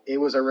 So it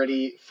was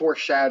already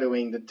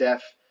foreshadowing the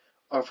death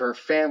of her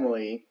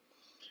family,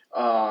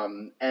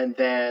 And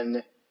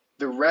then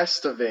the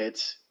rest of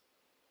it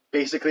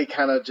basically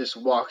kind of just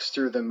walks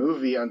through the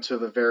movie until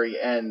the very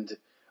end,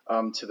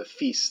 to the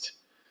feast.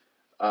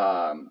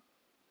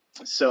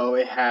 So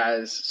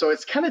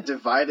it's kind of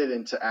divided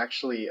into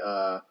actually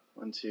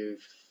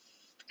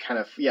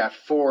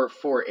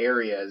four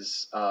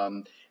areas.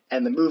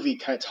 And the movie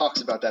kind of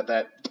talks about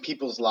that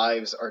people's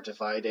lives are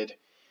divided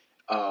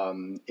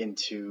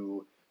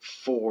into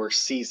 4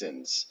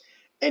 seasons.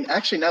 And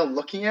actually now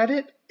looking at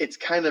it, it's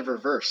kind of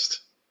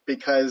reversed,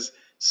 because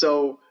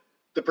so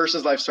the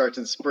person's life starts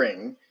in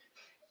spring.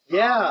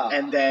 Yeah.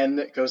 And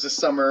then goes to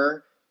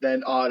summer,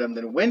 then autumn,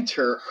 then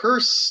winter.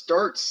 Hers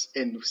starts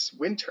in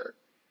winter.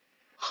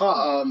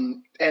 Huh.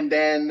 And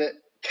then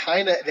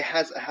kind of it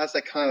has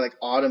that kind of like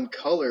autumn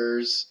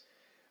colors,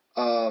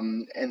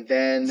 and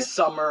then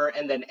Summer,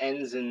 and then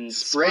ends in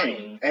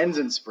spring. Ends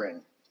in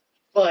spring.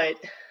 But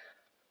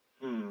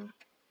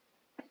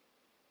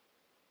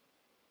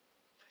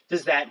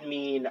does that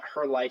mean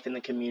her life in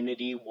the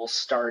community will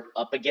start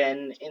up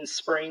again in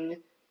spring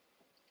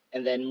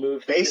and then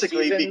move through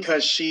Basically, the seasons?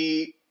 because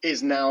she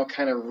is now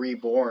kind of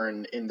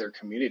reborn in their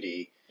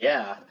community.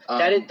 Yeah.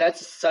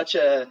 That's such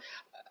a...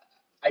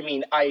 I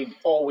mean, I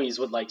always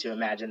would like to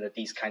imagine that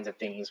these kinds of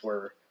things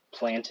were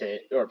planned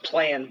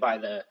by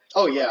the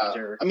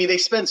director. I mean, they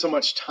spend so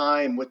much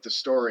time with the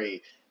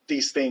story,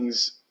 these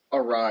things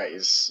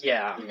arise.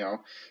 Yeah. You know?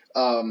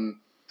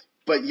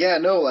 But yeah,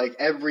 no, like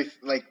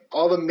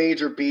all the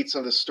major beats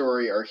of the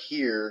story are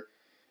here.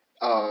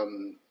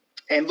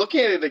 And looking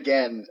at it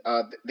again,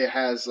 there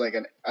has like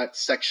a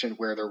section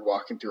where they're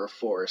walking through a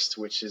forest,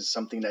 which is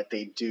something that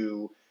they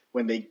do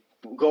when they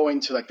go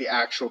into like the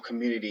actual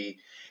community,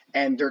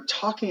 and they're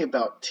talking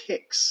about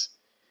ticks,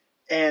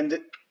 and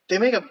they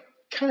make a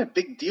kind of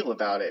big deal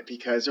about it,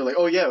 because they're like,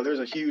 oh yeah, there's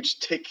a huge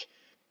tick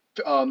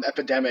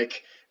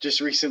epidemic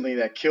just recently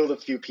that killed a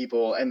few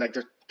people, and like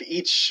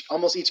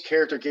almost each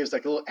character gives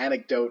like a little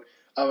anecdote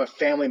of a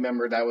family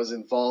member that was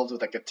involved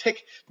with like a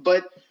tick,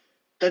 but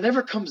that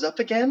never comes up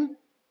again.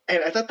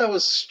 And I thought that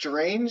was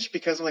strange,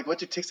 because I'm like, what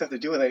do ticks have to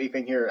do with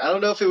anything here? I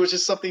don't know if it was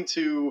just something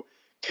to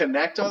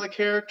connect all the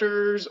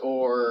characters,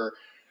 or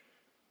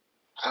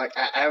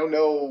I don't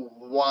know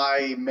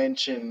why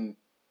mention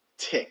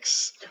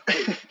ticks.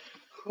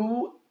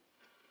 Who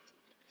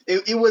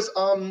It was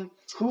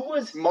who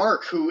was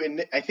Mark who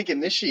I think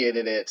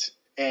initiated it,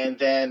 and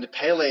then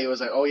Pele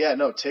was like, oh yeah,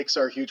 no, ticks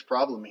are a huge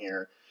problem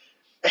here.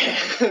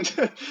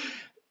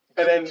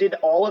 And then did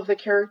all of the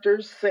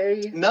characters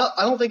say? No,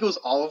 I don't think it was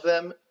all of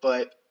them,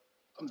 but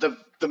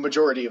the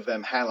majority of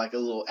them had like a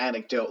little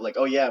anecdote, like,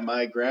 oh yeah,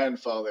 my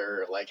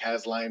grandfather like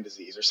has Lyme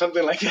disease or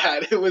something like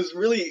that. It was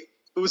really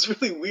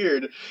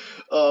weird,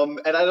 and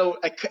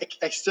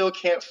I still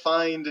can't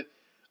find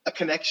a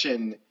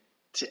connection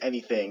to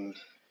anything.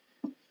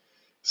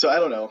 So I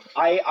don't know.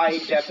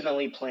 I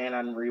definitely plan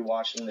on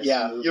rewatching this movie.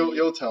 Yeah,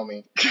 you'll tell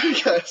me.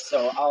 Yes.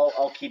 So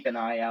I'll keep an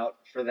eye out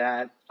for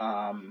that.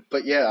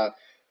 But yeah.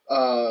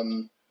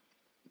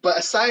 But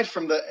aside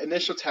from the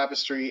initial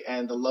tapestry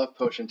and the love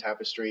potion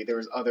tapestry, there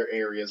was other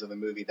areas of the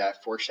movie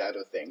that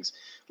foreshadow things.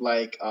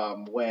 Like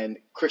when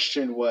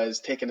Christian was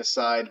taken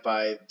aside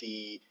by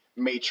the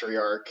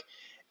matriarch,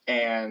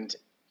 and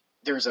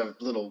there's a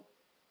little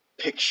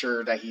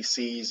picture that he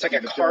sees. It's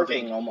like a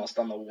carving almost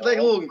on the wall. Like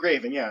a little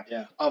engraving, yeah.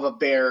 Of a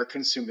bear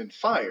consumed in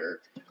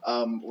fire,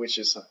 which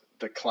is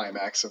the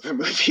climax of the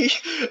movie.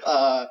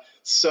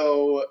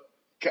 So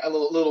a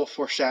little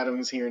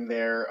foreshadowings here and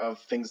there of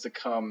things to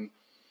come.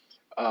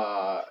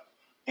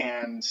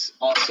 And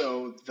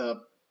also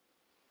the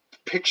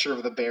picture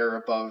of the bear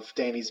above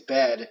Danny's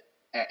bed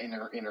in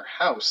her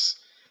house.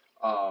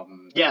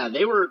 Yeah,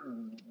 they were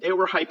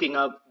hyping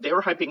up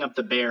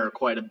the bear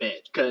quite a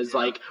bit, because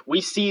like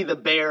we see the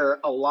bear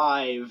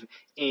alive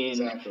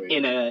in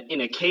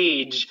a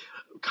cage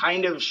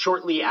kind of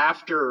shortly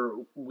after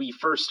we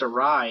first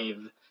arrive.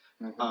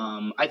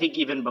 Mm-hmm. I think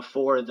even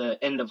before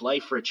the end of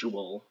life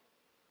ritual.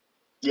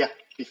 Yeah,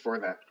 before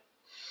that.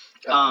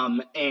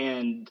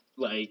 And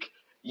like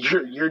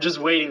you're just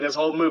waiting this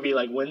whole movie,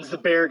 like, when's the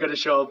bear gonna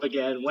show up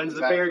again? When's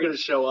the bear gonna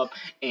show up?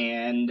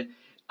 And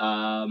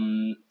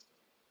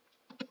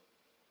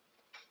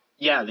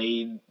yeah,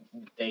 they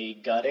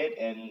gut it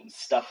and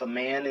stuff a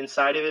man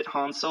inside of it,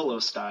 Han Solo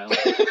style.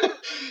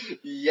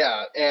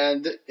 Yeah,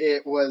 and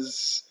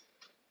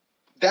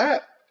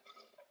that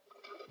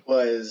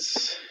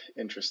was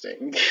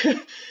interesting.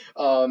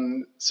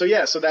 So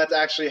that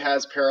actually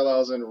has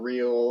parallels in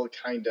real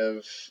kind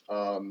of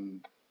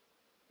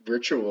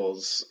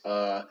rituals.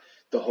 The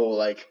whole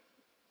like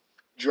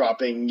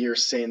dropping your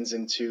sins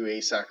into a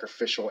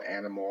sacrificial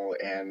animal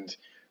and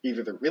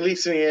either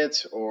releasing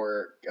it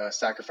or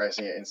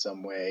sacrificing it in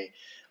some way.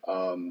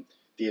 The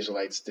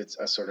Israelites did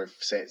a sort of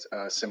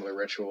similar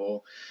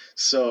ritual.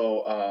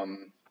 So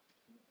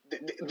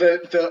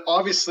the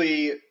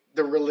obviously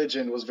the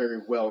religion was very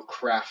well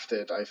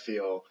crafted, I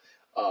feel,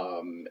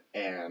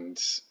 and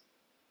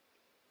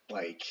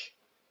like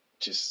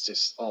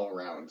just all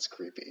around it's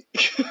creepy.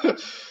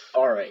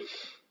 All right.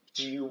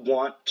 Do you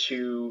want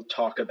to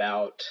talk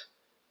about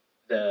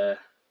the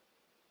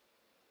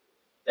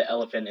The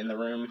elephant in the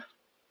room.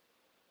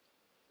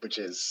 which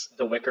is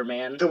The Wicker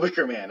Man. The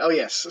Wicker Man. Oh,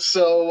 yes.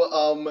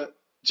 So,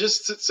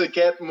 just to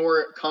get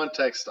more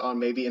context on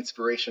maybe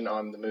inspiration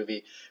on the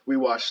movie, we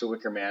watched The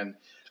Wicker Man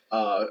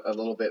a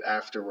little bit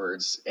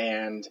afterwards,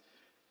 and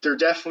there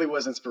definitely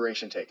was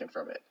inspiration taken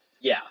from it.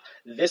 Yeah.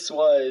 This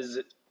was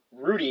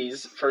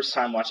Rudy's first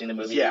time watching the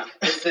movie. Yeah.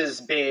 This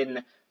has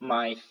been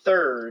my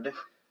third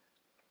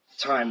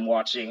time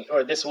watching,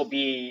 or this will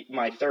be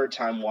my third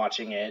time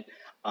watching it.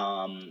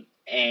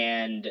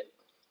 And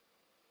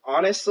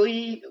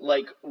honestly,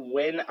 like,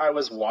 when I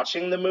was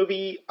watching the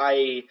movie,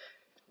 I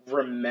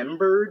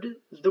remembered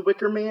The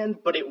Wicker Man,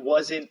 but it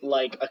wasn't,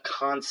 like, a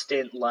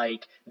constant,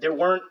 like, there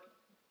weren't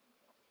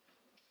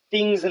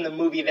things in the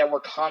movie that were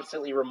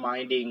constantly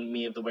reminding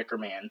me of The Wicker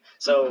Man.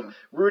 So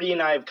Rudy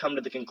and I have come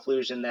to the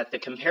conclusion that the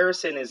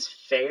comparison is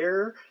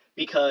fair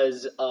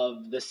because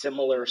of the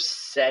similar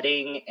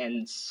setting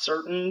and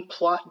certain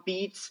plot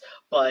beats,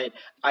 but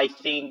I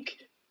think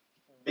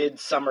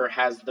Midsommar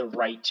has the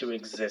right to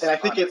exist. And I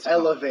think on it its own.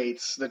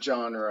 elevates the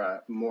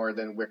genre more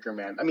than Wicker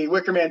Man. I mean,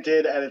 Wicker Man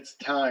did at its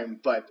time,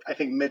 but I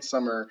think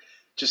Midsommar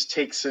just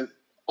takes it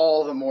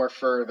all the more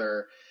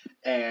further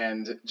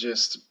and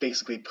just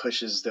basically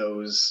pushes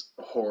those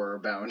horror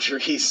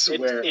boundaries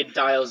where It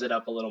dials it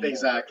up a little more.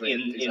 Exactly.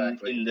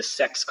 In the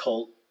sex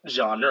cult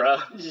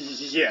genre.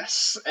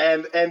 Yes,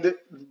 and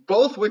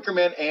both Wicker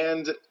Man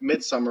and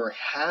Midsommar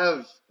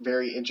have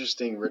very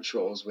interesting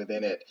rituals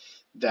within it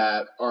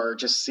that are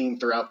just seen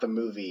throughout the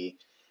movie.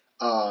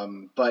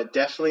 But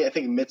definitely, I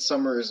think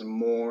Midsommar is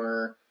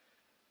more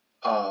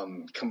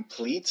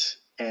complete,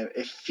 and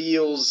it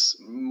feels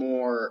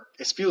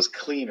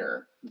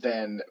cleaner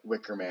than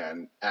Wicker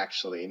Man.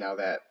 Actually, now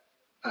that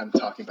I'm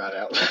talking about it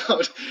out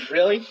loud.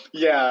 Really?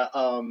 Yeah.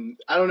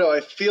 I don't know. I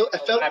felt.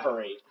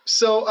 Elaborate.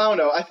 So, I don't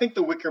know. I think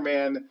The Wicker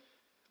Man,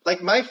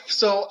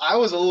 so I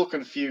was a little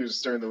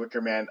confused during The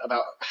Wicker Man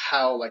about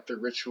how, like, the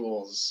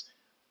rituals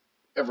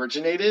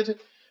originated.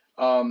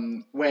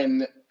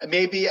 When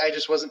maybe I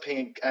just wasn't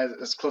paying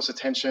as close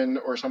attention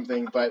or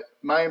something, but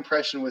my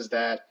impression was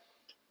that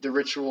the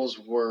rituals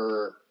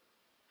were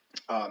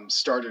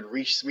started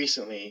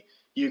recently.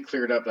 You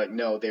cleared up, like,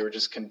 no, they were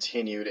just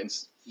continued, and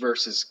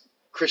versus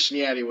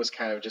Christianity was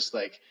kind of just,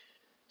 like,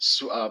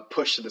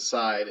 pushed to the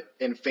side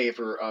in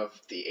favor of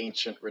the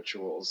ancient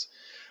rituals.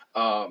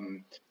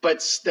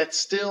 But that's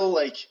still,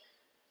 like,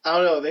 I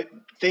don't know,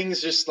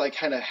 things just, like,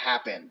 kind of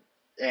happen,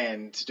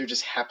 and they're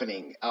just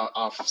happening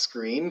off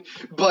screen.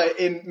 But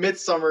in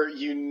Midsommar,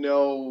 you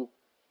know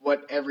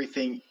what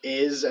everything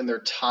is, and they're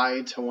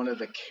tied to one of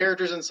the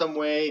characters in some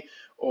way,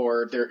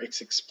 or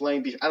it's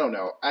explained. I don't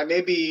know.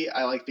 Maybe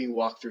I like being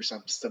walked through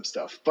some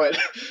stuff, but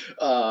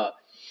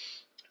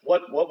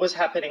What was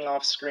happening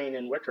off screen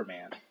in Wicker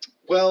Man?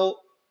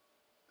 well,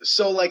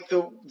 so, like,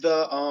 the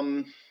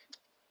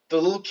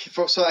little,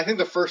 so I think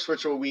the first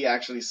ritual we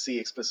actually see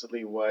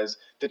explicitly was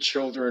the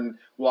children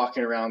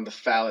walking around the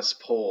phallus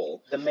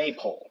pole. The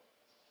maypole.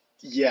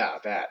 Yeah,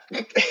 that.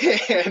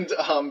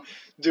 And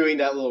doing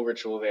that little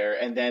ritual there.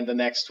 And then the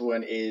next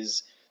one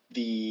is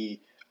the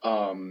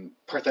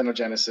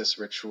parthenogenesis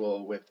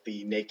ritual with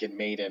the naked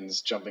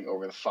maidens jumping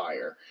over the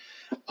fire.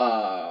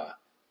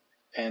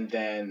 And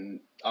then,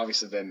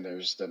 obviously, then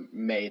there's the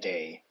May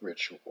Day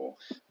ritual.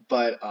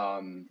 But,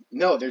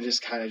 no, they're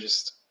just kind of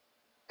just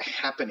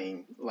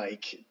happening.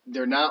 Like,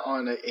 they're not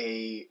on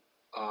a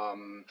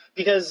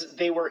because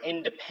they were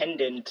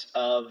independent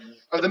of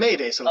the May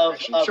Day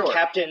celebration, of sure.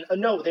 Captain.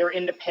 No, they were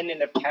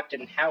independent of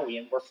Captain Howie,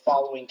 and we're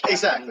following Captain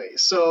Exactly.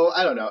 So,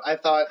 I don't know. I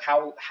thought...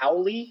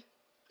 Howley?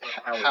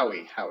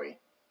 Howie.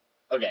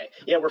 Okay.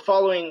 Yeah, we're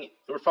following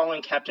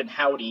Captain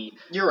Howdy.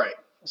 You're right.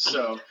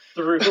 So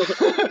through.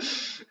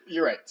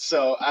 You're right.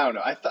 So I don't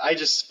know. I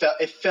just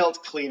felt it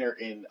felt cleaner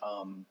in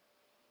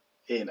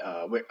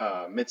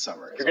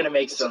Midsommar. You're gonna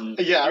make some.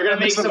 Yeah, you're gonna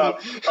make some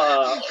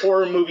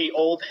horror movie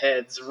old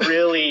heads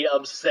really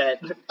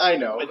upset. I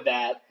know with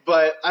that,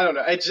 but I don't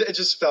know. It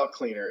just felt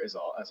cleaner. Is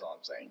all I'm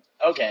saying.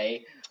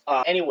 Okay.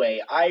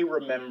 Anyway, I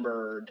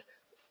remembered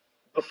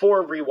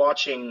before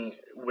rewatching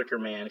Wicker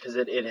Man, because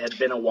it had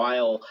been a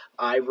while.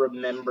 I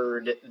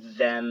remembered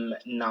them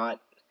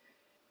not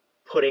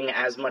putting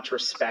as much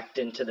respect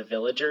into the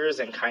villagers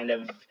and kind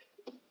of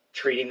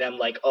treating them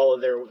like, oh,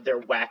 they're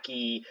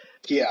wacky,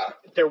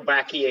 they're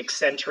wacky,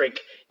 eccentric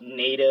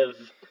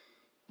native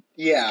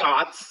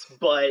Scots.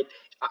 But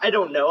I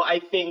don't know. I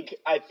think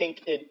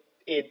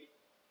it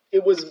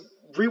was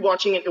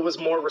rewatching it. It was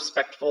more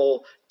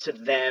respectful to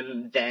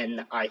them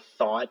than I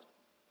thought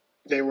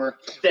they were.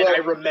 I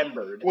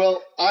remembered.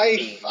 Well,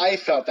 I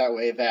felt that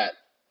way, that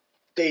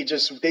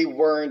they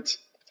weren't.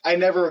 I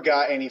never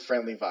got any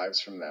friendly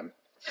vibes from them.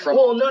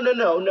 Well,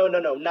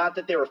 no. Not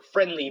that they were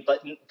friendly,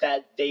 but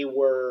that they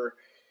were.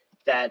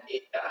 I'm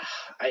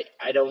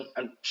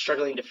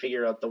struggling to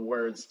figure out the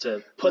words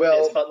to put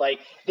this, but like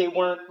they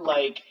weren't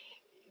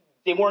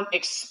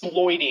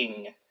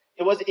exploiting.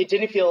 It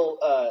didn't feel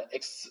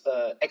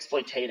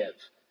exploitative.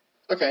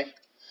 Okay.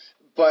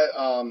 But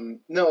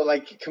no,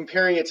 like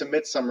comparing it to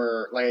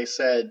Midsommar, like I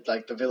said,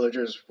 like the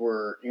villagers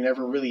were, you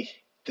never really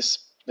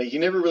Like, you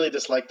never really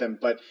disliked them,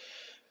 but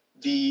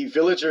the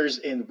villagers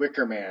in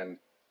Wicker Man,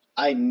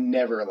 I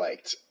never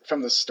liked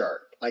from the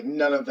start. Like,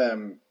 none of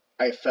them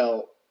I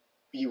felt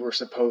you were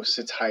supposed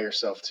to tie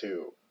yourself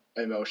to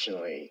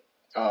emotionally.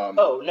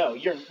 Oh no,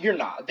 you're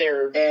not.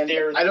 They're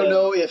I don't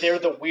know if they're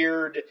the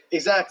weird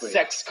exactly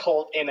sex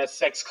cult in a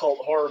sex cult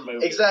horror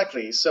movie.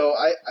 Exactly. So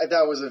I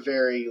that was a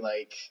very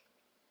like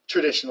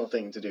traditional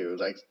thing to do.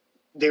 Like,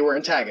 they were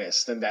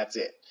antagonists, and that's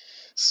it.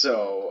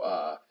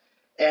 So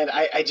and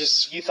I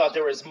just You thought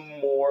there was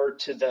more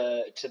to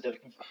the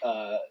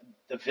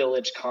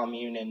village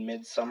commune in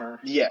Midsommar?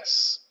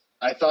 yes,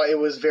 I thought it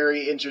was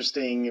very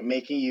interesting,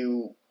 making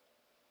you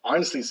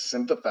honestly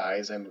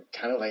sympathize and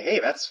kind of like, hey,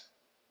 that's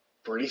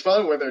pretty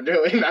fun what they're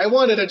doing. I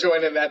wanted to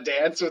join in that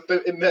dance with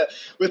the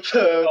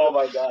Oh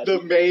my god, the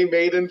May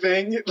Maiden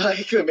thing,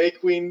 like the May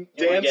Queen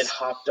you would dance. get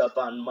hopped up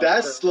on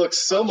That looks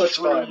so much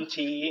fun.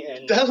 Tea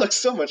and That looks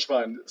so much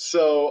fun.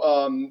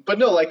 So, but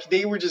no, like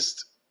they were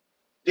just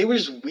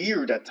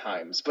weird at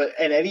times. But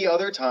at any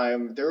other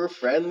time, they were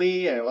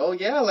friendly and oh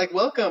yeah, like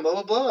welcome,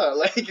 blah blah blah.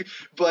 Like,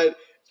 but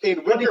in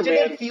But Wicker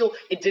Man,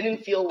 it didn't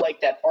feel like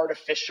that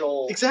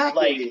artificial.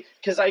 Exactly. Like,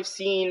 because I've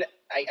seen,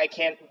 I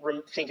can't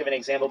think of an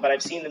example, but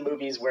I've seen the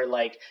movies where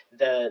like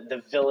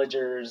the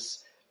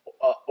villagers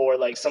or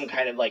like some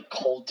kind of like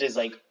cult is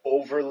like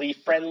overly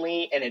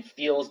friendly and it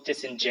feels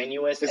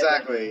disingenuous.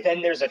 Exactly. And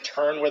then there's a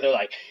turn where they're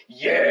like,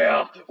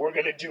 yeah, we're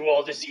gonna do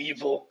all this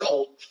evil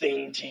cult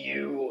thing to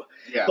you.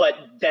 Yeah. But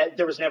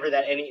there was never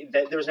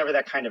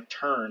that kind of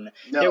turn.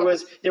 No.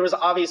 There was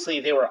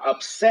obviously they were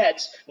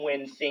upset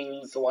when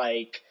things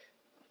like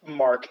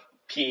Mark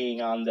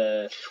peeing on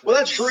the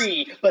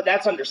tree, but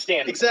that's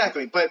understandable.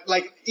 Exactly, but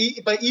like,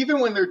 but even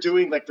when they're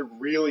doing like the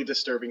really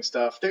disturbing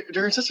stuff,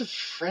 they're in such a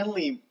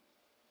friendly,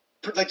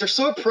 like they're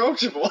so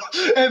approachable,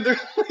 and they're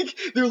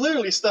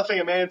literally stuffing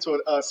a man into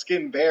a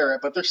skinned bear,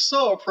 but they're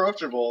so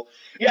approachable.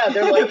 Yeah,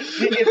 they're like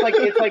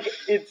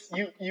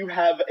you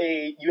have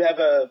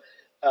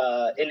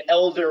an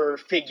elder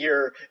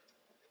figure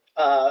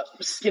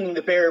skinning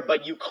the bear,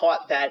 but you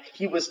caught that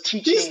he was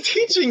teaching.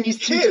 He's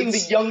teaching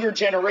the younger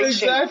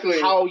generation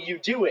how you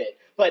do it.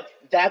 But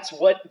that's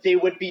what they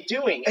would be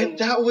doing, and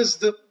that was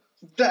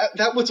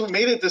that was what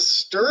made it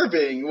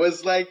disturbing.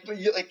 Was like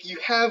you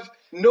have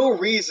no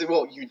reason.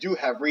 Well, you do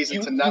have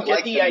reason to not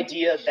like them. You get the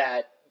idea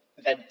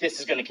that this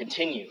is going to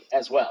continue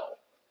as well.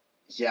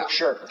 Yeah, for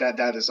sure.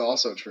 That is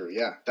also true.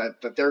 Yeah,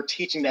 that they're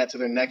teaching that to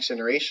their next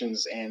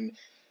generations, and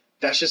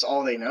that's just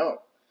all they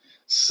know.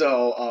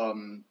 So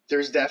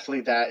there's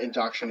definitely that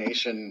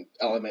indoctrination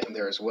element in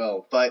there as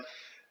well. But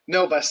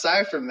no, but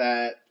aside from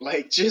that,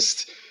 like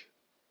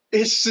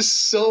it's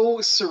just so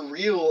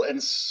surreal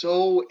and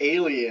so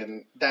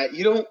alien that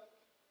you don't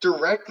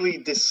directly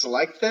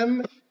dislike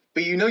them,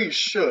 but you know you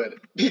should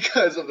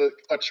because of the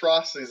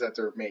atrocities that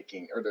they're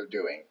making or they're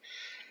doing.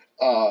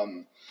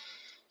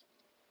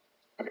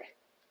 Okay.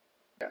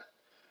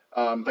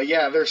 Yeah. But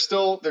yeah, they're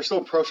still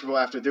approachable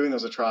after doing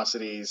those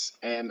atrocities,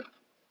 and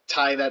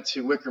tie that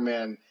to Wicker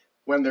Man.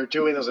 When they're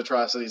doing those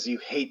atrocities, you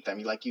hate them.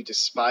 You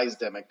despise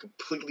them and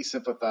completely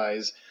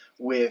sympathize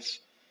with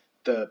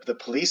the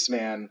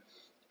policeman.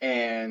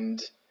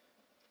 And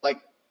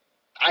like,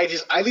 at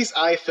least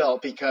I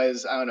felt,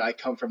 because I don't know, I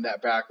come from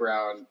that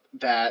background,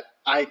 that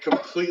I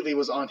completely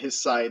was on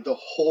his side the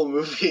whole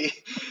movie,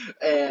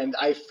 and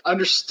I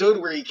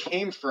understood where he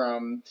came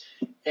from,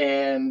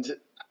 and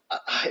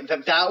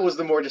that was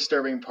the more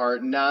disturbing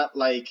part. Not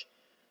like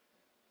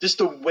just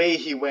the way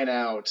he went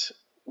out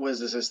was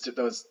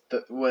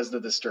the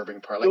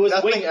disturbing part. Like,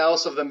 nothing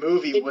else of the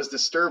movie was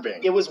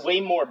disturbing. It was way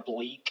more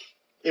bleak.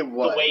 It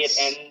was. The way it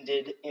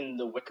ended in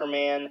The Wicker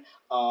Man.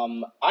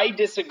 I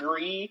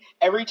disagree.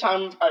 Every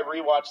time I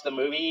rewatch the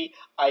movie,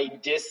 I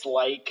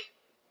dislike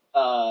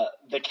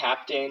the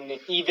captain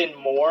even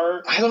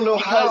more. I don't know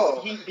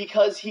how.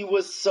 Because he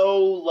was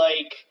so,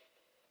 like...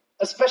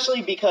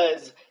 Especially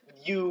because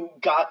you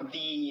got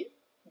the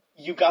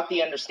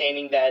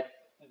understanding that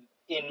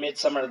in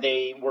Midsommar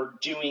they were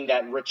doing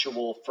that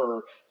ritual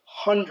for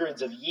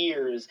hundreds of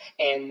years,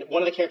 and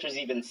one of the characters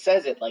even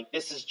says it, like,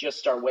 this is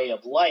just our way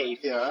of life.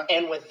 Yeah.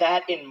 And with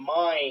that in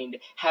mind,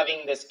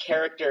 having this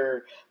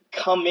character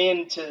come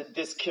into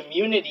this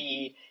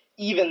community,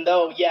 even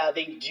though, yeah,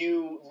 they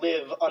do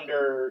live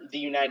under the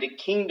United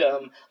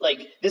Kingdom,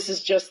 like, this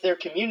is just their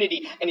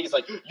community, and he's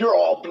like, you're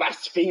all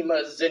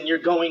blasphemers, and you're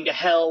going to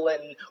hell,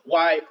 and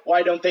why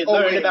don't they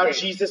learn about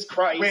Jesus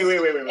Christ?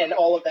 Wait. And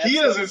all of that He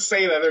stuff. doesn't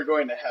say that they're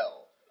going to hell.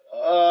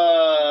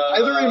 I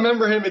don't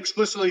remember him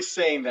explicitly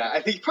saying that.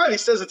 I think he probably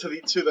says it to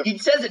the. He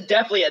says it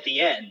definitely at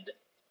the end.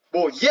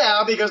 Well,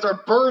 yeah, because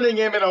they're burning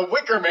him in a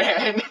Wicker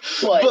Man.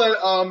 But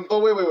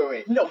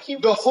wait. No, he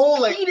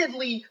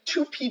repeatedly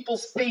to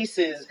people's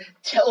faces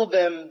tell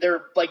them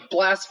they're like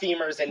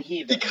blasphemers and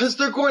heathens. Because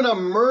they're going to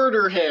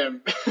murder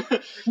him.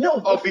 No,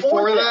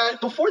 before that?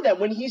 Before that,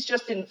 when he's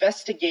just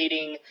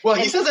investigating. Well,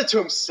 he says it to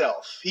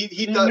himself. He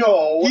does.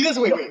 No, he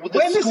doesn't. Wait.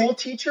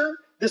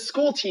 The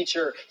school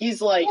teacher,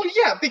 he's like... Well,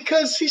 yeah,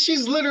 because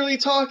she's literally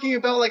talking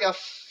about, like, a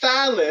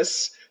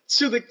phallus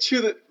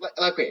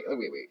okay,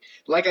 wait.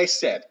 Like I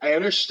said, I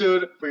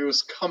understood where he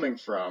was coming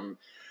from.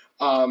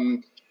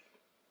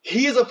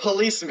 He is a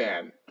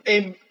policeman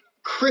in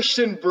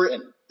Christian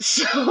Britain.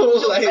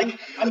 So like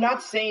I'm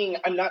not saying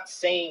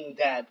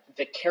that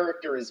the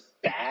character is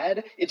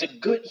bad. He's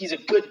a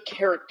good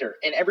character,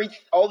 and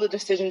all the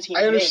decisions he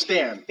makes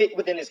fit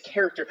within his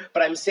character.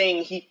 But I'm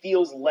saying he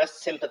feels less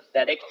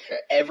sympathetic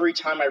every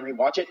time I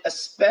rewatch it,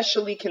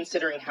 especially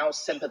considering how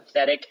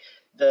sympathetic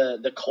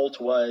the cult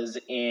was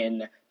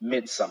in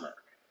Midsommar.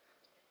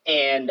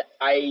 And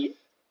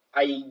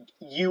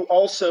you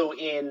also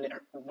in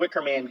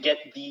Wicker Man get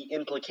the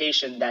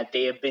implication that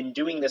they have been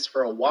doing this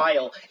for a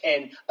while,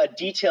 and a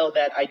detail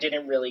that I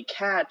didn't really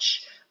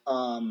catch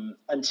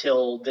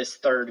until this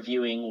third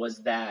viewing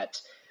was that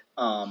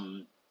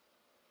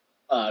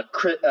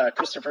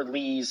Christopher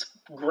Lee's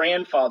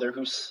grandfather,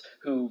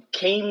 who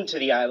came to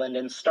the island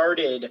and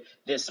started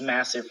this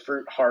massive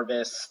fruit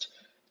harvest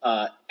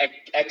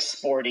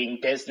exporting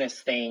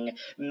business thing,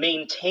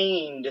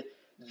 maintained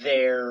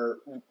their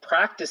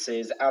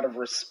practices out of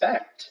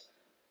respect.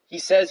 He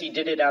says he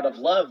did it out of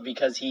love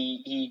because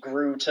he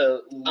grew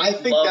to I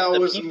think love that the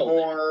was people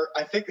more.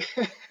 I think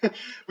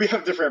we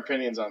have different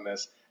opinions on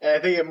this, and I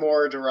think it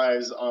more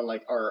derives on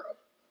like our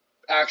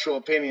actual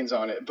opinions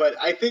on it. But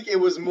I think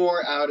it was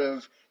more out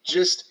of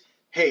just,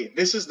 hey,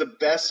 this is the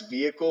best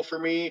vehicle for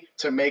me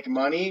to make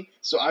money,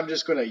 so I'm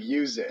just going to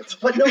use it.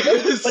 But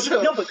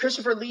but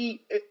Christopher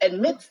Lee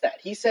admits that.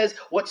 He says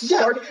what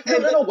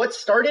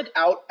started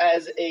out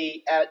as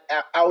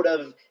out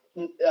of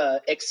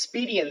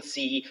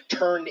expediency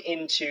turned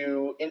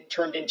into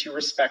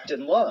respect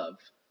and love.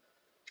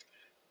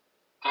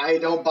 I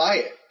don't buy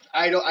it.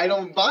 I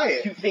don't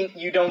buy it.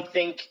 You don't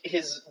think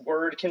his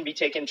word can be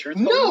taken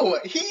truthfully? No,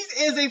 he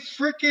is a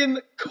freaking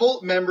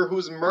cult member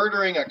who's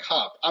murdering a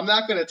cop. I'm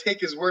not going to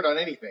take his word on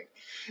anything.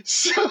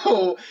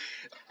 So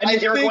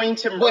everything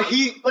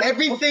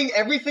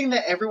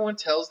that everyone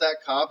tells that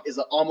cop is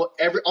almost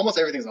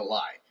everything's a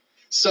lie.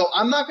 So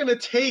I'm not going to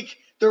take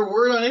their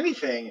word on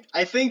anything.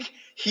 I think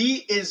he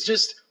is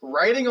just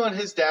riding on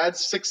his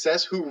dad's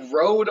success, who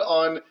rode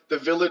on the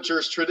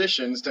villagers'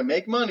 traditions to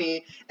make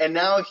money, and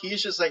now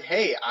he's just like,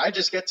 hey, I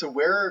just get to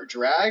wear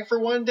drag for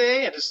one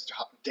day and just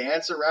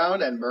dance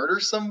around and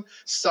murder some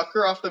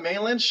sucker off the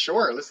mainland?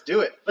 Sure, let's do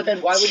it. But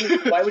then why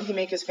would he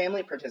make his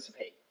family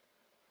participate?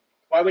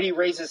 Why would he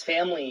raise his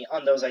family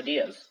on those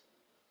ideas?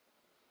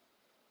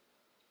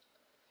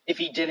 If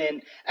he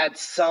didn't, at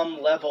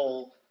some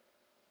level,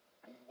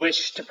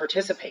 wish to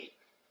participate.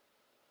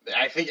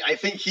 I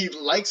think he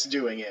likes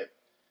doing it,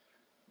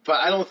 but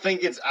I don't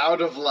think it's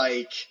out of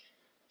I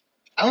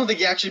don't think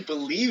he actually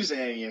believes in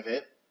any of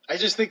it. I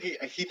just think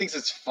he thinks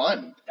it's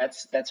fun.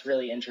 That's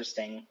really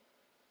interesting,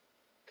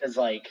 because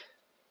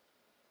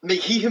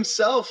he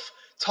himself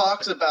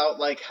talks about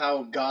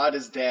how God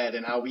is dead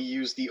and how we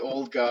use the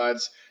old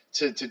gods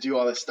to do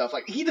all this stuff.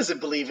 He doesn't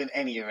believe in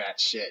any of that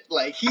shit.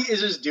 He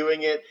is just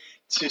doing it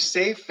to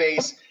save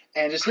face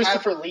and just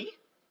Christopher Lee.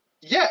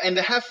 Yeah, and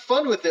to have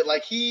fun with it.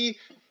 He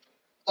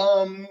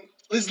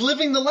is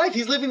living the life.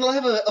 He's living the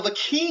life of a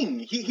king.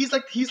 He's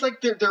like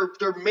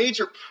their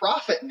major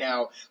prophet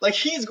now.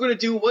 He's going to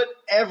do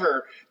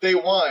whatever they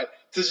want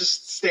to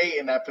just stay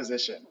in that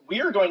position.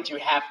 We are going to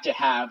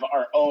have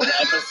our own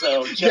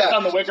episode just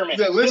on the Wicker Man.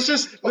 Yeah, let's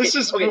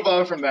just move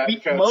on from that.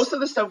 Most of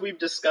the stuff we've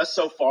discussed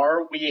so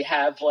far, we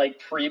have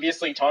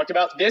previously talked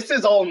about. This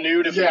is all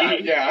new to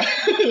me. Yeah.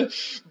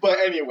 But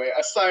anyway,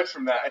 aside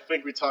from that, I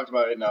think we talked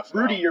about it enough.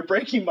 Rudy, you're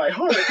breaking my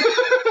heart.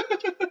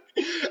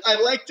 I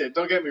liked it.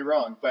 Don't get me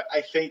wrong, but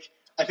I think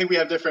we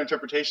have different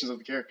interpretations of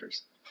the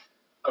characters.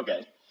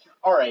 Okay.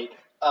 All right.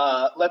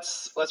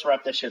 Let's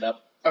wrap this shit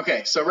up.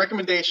 Okay, so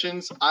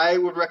recommendations. I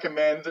would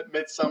recommend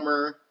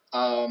Midsommar.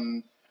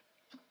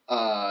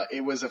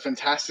 It was a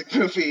fantastic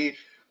movie.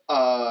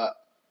 I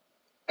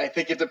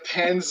think it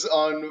depends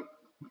on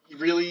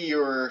really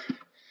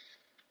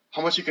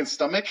how much you can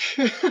stomach,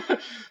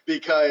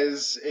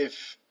 because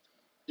if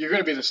you're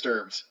going to be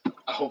disturbed,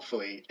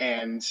 hopefully,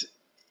 and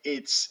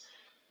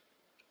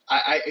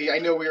I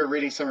know we were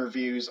reading some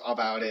reviews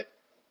about it,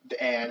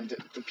 and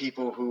the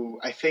people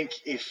who I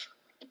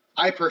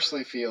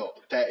personally feel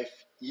that if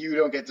you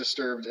don't get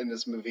disturbed in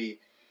this movie,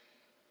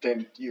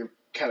 then you're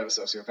kind of a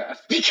sociopath,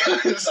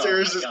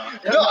 because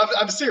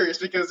I'm serious,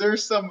 because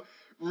there's some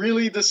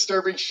really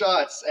disturbing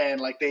shots, and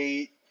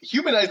they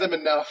humanize them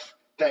enough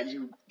that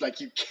you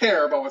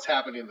care about what's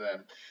happening to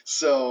them.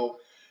 So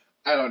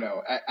I don't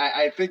know.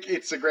 I think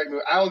it's a great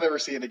movie. I'll never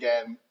see it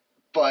again,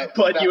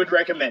 but you would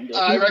recommend it.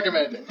 I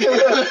recommend it.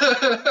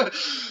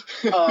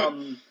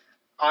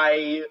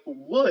 I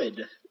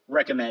would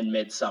recommend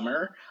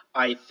Midsommar.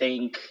 I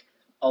think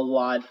a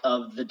lot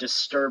of the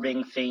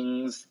disturbing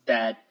things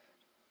that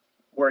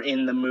were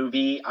in the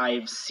movie,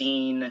 I've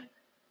seen.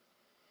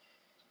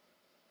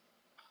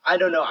 I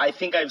don't know. I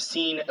think I've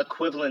seen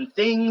equivalent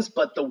things,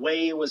 but the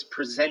way it was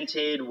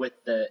presented with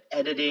the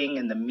editing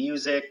and the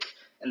music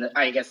and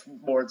I guess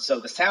more so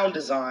the sound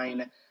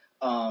design,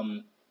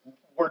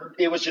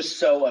 it was just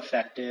so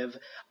effective.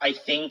 I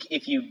think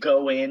if you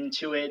go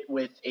into it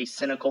with a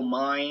cynical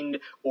mind,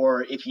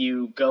 or if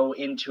you go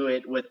into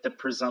it with the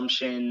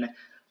presumption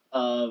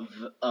of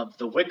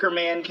the Wicker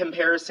Man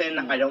comparison,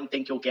 I don't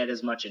think you'll get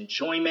as much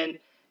enjoyment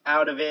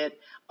out of it.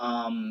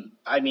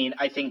 I mean,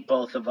 I think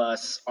both of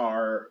us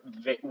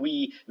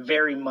we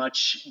very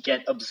much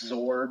get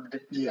absorbed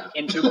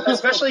into,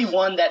 especially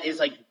one that is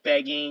like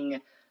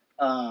begging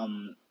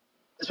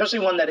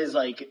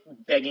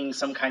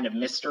some kind of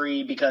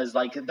mystery, because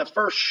like the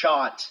first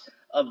shot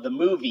of the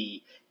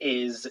movie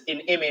is an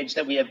image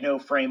that we have no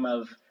frame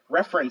of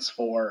reference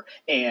for,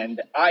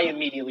 and I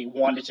immediately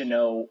wanted to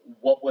know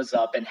what was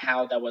up and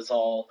how that was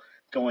all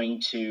going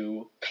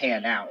to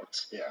pan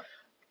out. Yeah.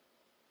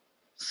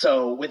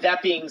 So with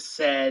that being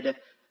said,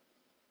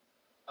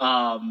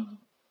 God,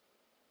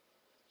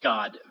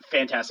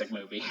 fantastic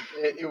movie.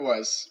 It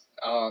was.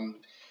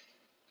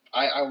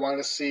 I want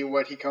to see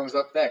what he comes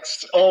up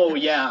next. Oh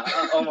yeah,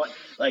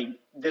 like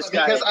this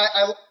guy. Because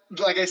I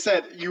like I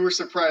said, you were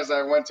surprised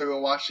I went to go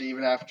watch it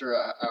even after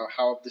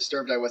how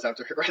disturbed I was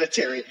after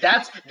Hereditary.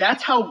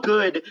 That's how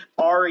good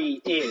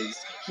Ari is.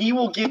 He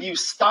will give you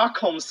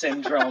Stockholm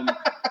syndrome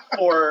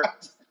for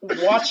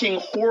watching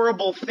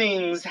horrible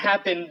things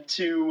happen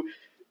to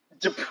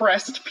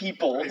depressed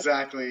people.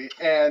 Exactly,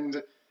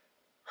 and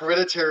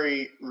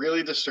Hereditary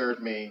really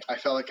disturbed me. I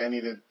felt like I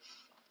needed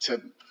to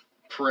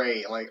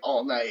pray like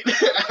all night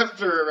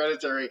after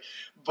Hereditary,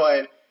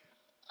 but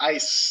I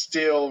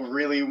still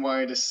really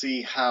wanted to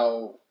see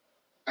how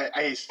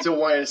I still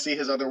wanted to see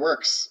his other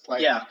works.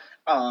 Like, yeah,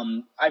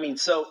 I mean,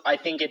 so I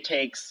think it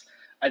takes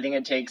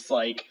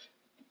like,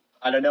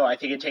 I don't know, I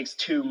think it takes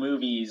 2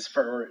 movies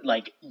for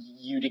like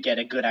you to get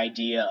a good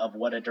idea of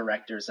what a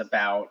director's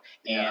about,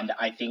 and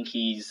I think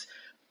he's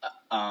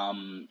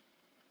I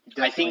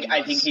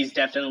think he's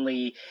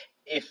definitely,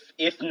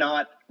 if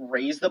not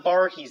raised the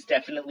bar, he's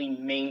definitely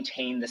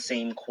maintained the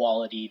same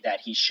quality that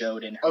he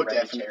showed in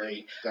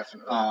Hereditary.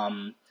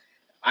 Definitely.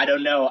 I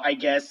don't know. I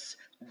guess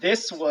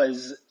this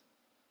was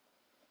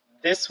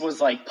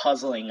like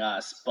puzzling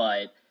us,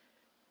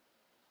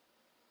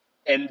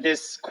 and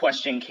this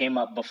question came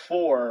up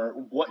before.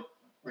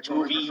 Which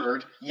movie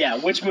preferred? Yeah,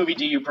 which movie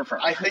do you prefer?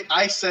 I think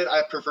I said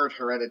I preferred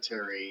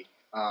Hereditary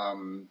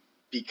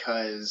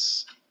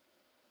because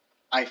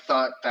I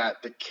thought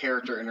that the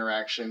character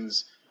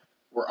interactions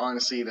were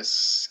honestly the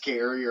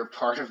scarier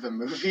part of the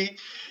movie,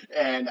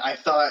 and I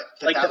thought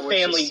that the was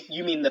family. Just,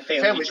 you mean the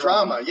family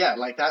drama? Yeah,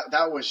 like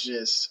that was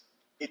just.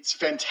 It's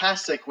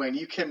fantastic when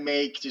you can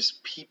make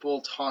just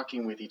people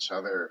talking with each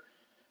other.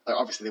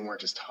 Obviously, they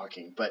weren't just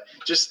talking, but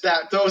just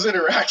those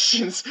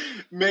interactions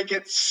make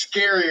it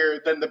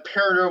scarier than the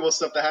paranormal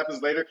stuff that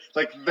happens later.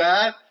 Like,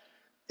 that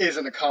is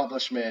an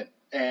accomplishment,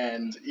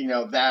 and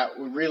that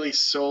really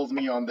sold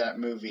me on that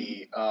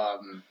movie.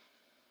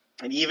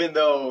 And even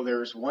though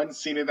there's one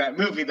scene in that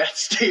movie that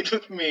stayed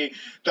with me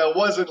that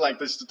wasn't like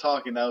just the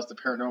talking, that was the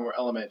paranormal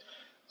element,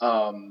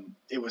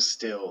 it was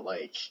still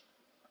like,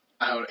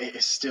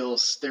 there's still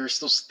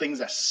things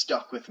that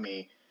stuck with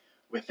me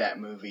with that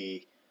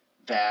movie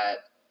that,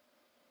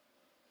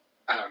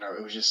 I don't know,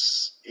 it was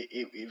just,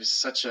 it was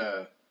such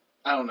a,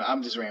 I don't know,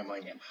 I'm just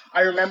rambling.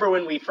 I remember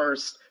when we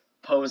first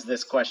posed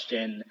this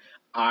question,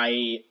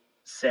 I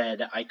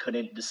said I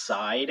couldn't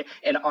decide,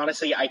 and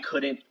honestly, I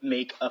couldn't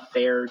make a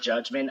fair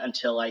judgment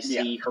until I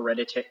see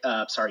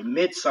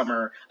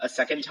Midsommar a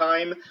second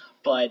time,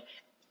 but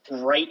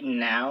right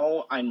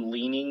now I'm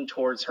leaning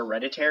towards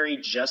Hereditary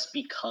just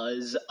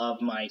because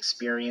of my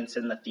experience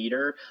in the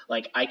theater.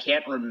 Like, I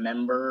can't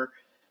remember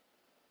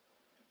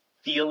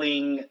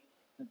feeling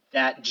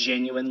that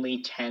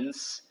genuinely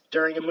tense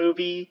during a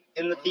movie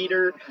in the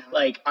theater.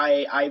 Like,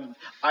 I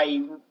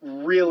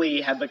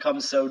really have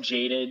become so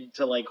jaded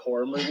to like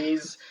horror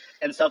movies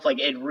and stuff. Like,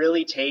 it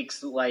really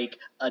takes like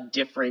a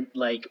different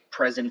like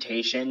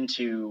presentation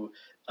to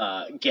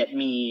get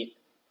me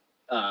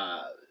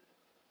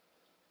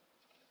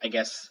I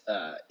guess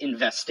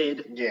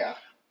invested. Yeah.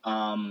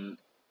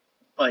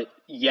 But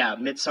yeah,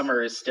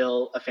 Midsommar is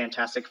still a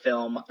fantastic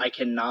film. I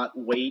cannot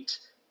wait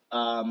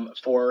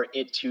for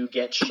it to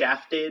get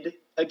shafted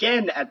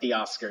again at the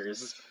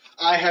Oscars.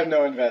 I have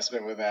no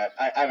investment with that.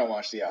 I don't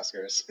watch the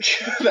Oscars.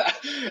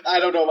 I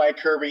don't know why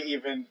Kirby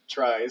even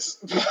tries.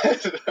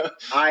 But,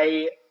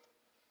 I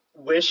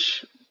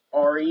wish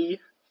Ari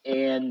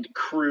and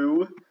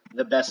crew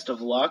the best of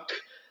luck.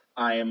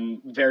 I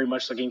am very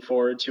much looking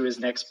forward to his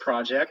next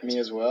project. Me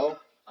as well.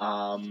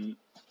 All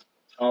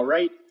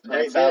right.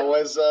 That's that it.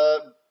 was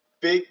that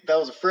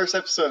was the first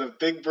episode of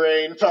Big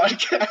Brain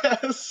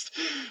Podcast.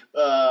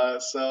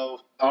 So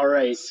all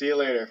right. See you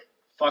later.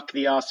 Fuck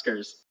the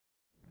Oscars.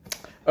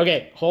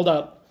 Okay, hold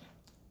up.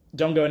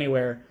 Don't go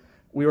anywhere.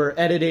 We were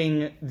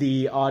editing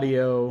the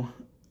audio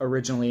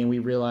originally, and we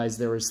realized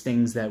there was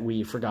things that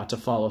we forgot to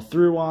follow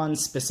through on,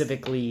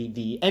 specifically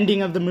the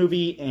ending of the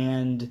movie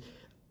and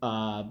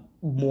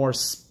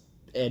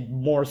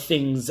more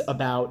things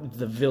about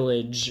the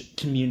village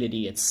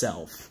community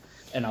itself.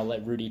 And I'll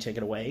let Rudy take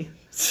it away.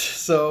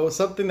 So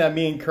something that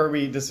me and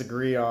Kirby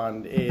disagree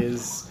on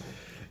is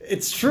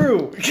it's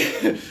true,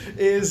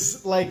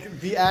 is like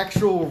the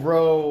actual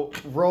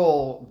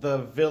role the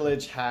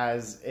village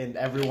has in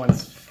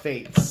everyone's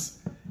fates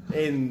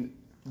with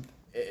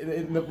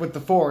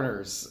the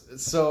foreigners.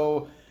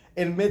 So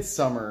in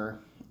Midsommar,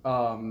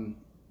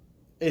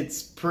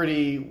 it's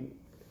pretty,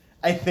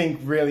 I think,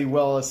 really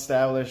well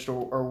established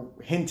or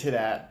hinted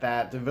at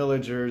that the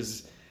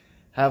villagers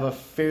have a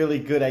fairly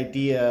good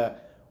idea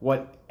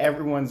what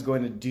everyone's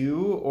going to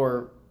do,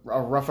 or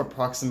a rough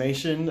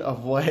approximation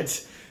of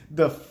what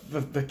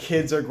the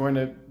kids are going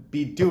to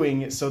be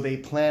doing, so they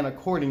plan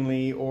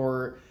accordingly,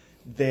 or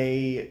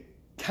they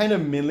kind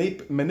of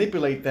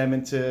manipulate them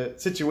into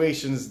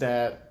situations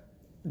that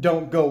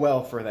don't go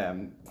well for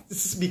them.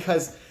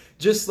 Because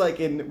just like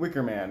in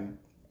Wicker Man,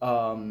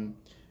 the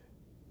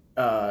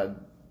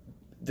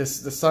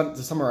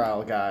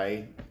Summerisle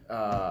guy,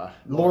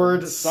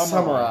 Lord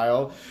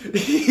Summerisle,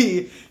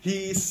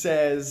 he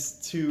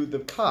says to the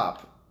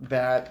cop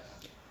that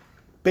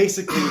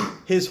basically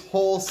his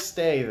whole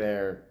stay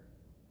there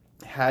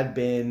had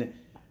been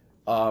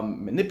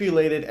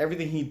manipulated.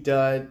 Everything he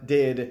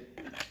did,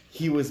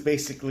 he was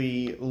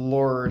basically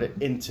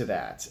lured into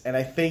that. And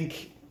I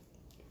think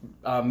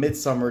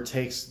Midsommar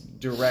takes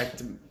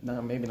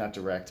maybe not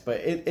direct,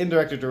 but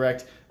indirect or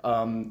direct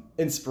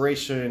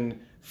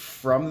inspiration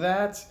from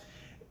that.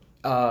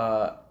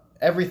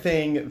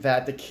 Everything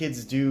that the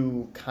kids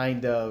do,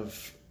 kind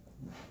of,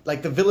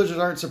 like, the villagers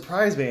aren't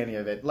surprised by any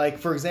of it. Like,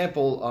 for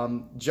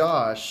example,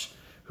 Josh,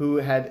 who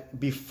had,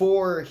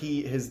 before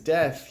his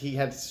death, he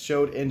had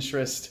showed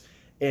interest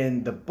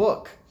in the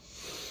book.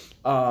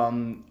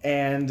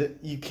 And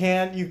you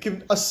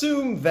can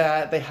assume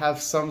that they have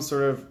some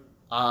sort of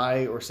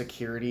eye or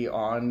security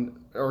on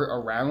or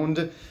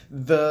around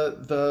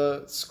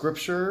the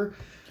scripture.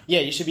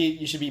 Yeah, you should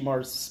be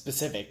more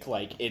specific.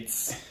 Like,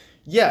 it's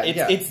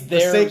it's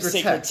their the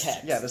sacred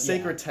text. Yeah, the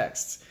sacred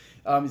texts.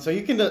 So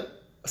you can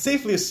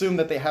safely assume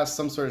that they have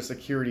some sort of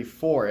security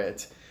for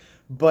it.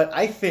 But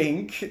I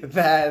think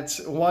that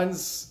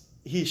once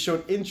he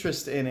showed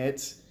interest in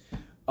it,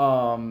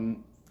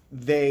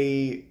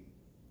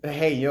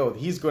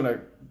 he's going to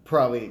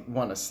probably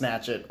want to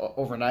snatch it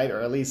overnight,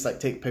 or at least like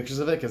take pictures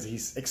of it, because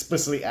he's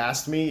explicitly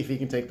asked me if he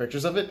can take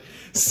pictures of it.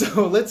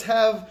 So let's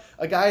have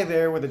a guy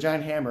there with a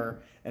giant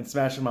hammer and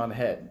smash him on the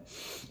head.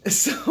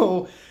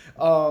 So,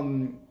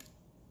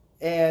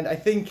 and I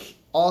think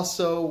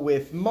also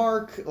with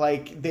Mark,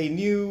 like, they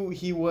knew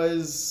he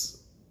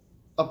was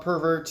a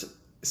pervert,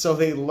 so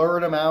they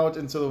lured him out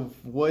into the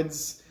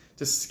woods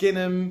to skin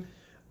him.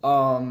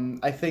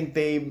 I think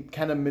they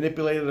kind of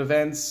manipulated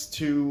events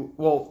to,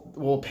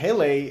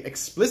 Pele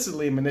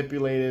explicitly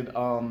manipulated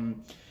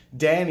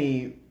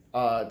Danny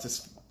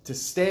to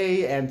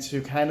stay and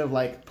to kind of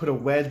like put a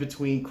wedge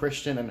between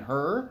Christian and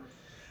her,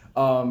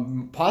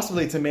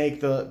 possibly to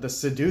make the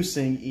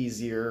seducing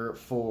easier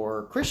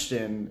for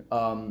Christian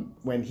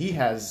when he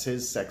has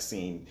his sex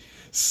scene.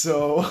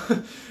 So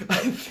I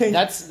think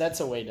that's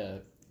a way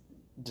to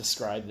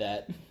describe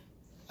that.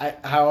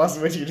 How else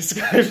would you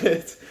describe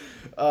it?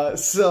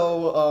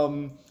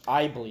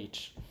 Eye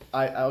bleach.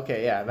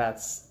 Okay, yeah,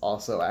 that's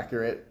also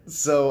accurate.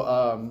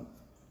 So,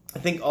 I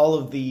think all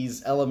of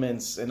these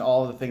elements and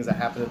all of the things that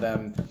happened to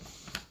them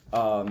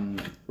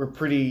were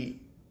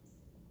pretty.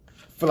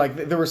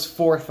 There was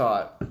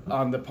forethought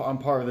on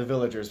part of the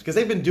villagers, because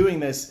they've been doing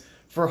this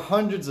for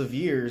hundreds of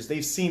years.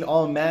 They've seen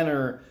all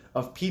manner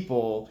of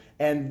people,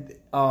 and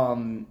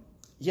I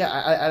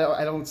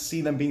don't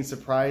see them being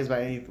surprised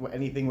by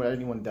anything what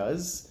anyone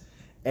does.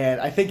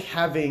 And I think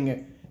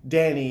having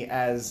Danny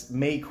as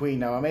May Queen,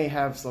 now I may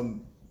have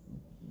some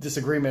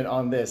disagreement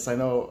on this, I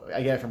know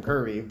I get it from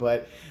Kirby,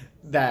 but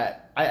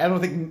that I don't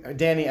think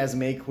Danny as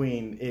May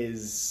Queen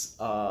is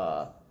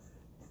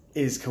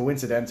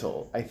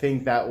coincidental. I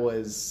think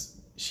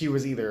she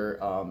was either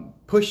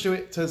pushed to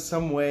it to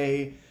some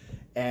way,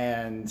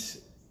 and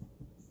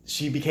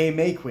she became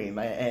May Queen,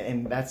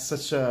 and that's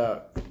such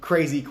a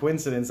crazy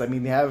coincidence. I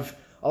mean, they have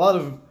a lot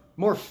of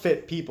more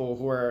fit people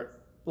who are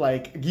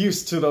like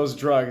used to those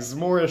drugs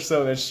more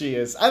so than she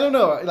is. I don't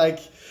know,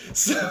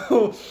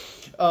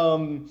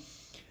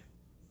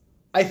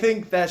 I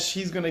think that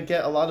she's gonna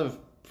get a lot of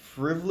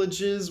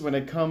privileges when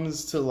it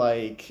comes to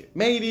like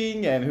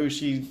mating and who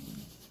she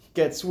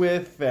gets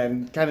with,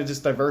 and kind of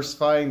just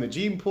diversifying the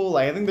gene pool.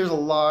 I think there's a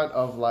lot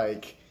of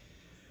like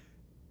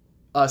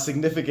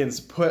significance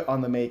put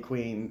on the May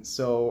Queen,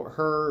 so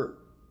her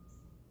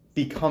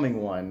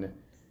becoming one,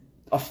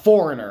 a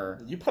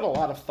foreigner. You put a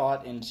lot of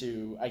thought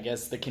into, I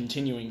guess, the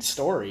continuing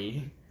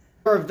story.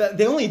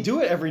 They only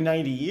do it every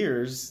 90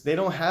 years. They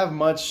don't have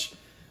much.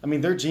 I mean,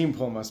 their gene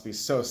pool must be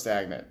so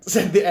stagnant.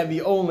 And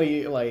the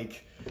only,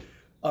 like,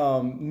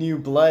 new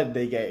blood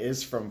they get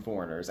is from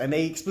foreigners. And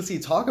they explicitly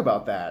talk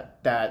about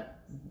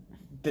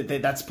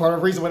that's part of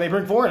the reason why they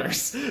bring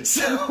foreigners.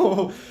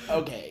 So.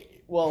 Okay,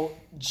 well,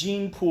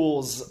 gene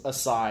pools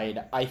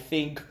aside, I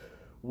think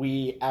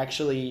we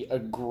actually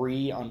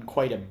agree on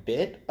quite a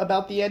bit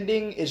about the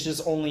ending. It's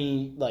just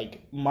only,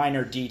 like,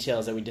 minor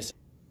details that we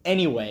disagree.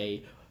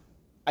 Anyway,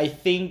 I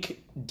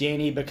think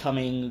Dany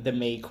becoming the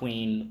May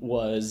Queen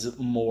was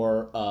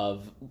more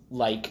of,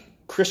 like,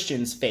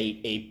 Christian's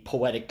fate, a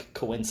poetic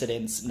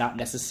coincidence, not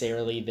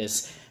necessarily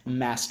this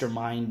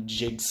mastermind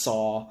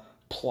jigsaw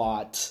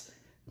plot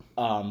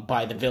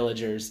by the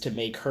villagers to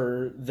make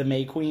her the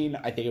May Queen.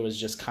 I think it was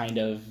just kind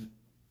of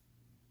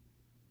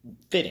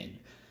fitting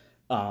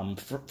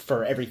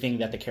for everything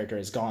that the character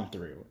has gone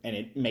through, and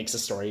it makes the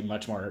story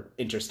much more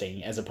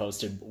interesting as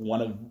opposed to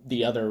one of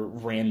the other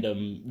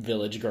random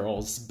village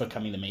girls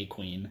becoming the May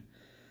Queen.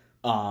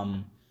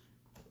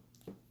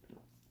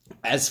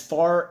 As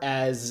far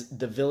as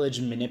the village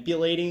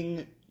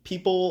manipulating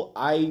people,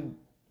 I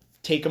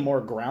take a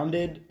more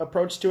grounded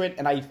approach to it,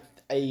 and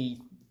I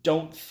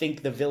don't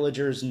think the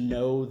villagers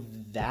know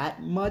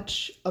that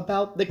much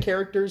about the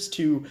characters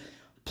to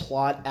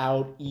plot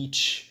out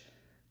each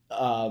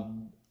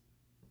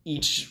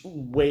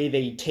way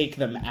they take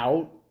them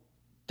out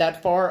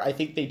that far. I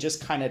think they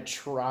just kind of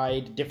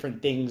tried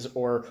different things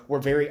or were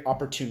very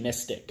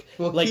opportunistic.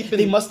 Well,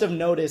 they must have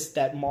noticed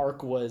that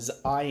Mark was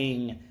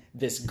eyeing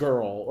this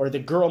girl, or the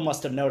girl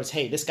must have noticed,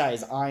 hey, this guy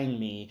is eyeing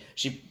me.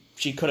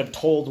 She could have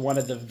told one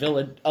of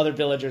the other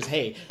villagers,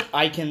 hey,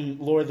 I can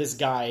lure this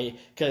guy,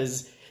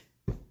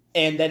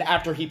 and then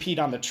after he peed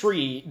on the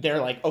tree, they're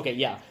like, okay,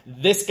 yeah,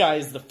 this guy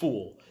is the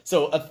fool.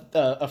 So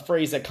a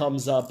phrase that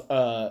comes up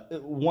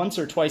once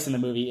or twice in the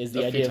movie is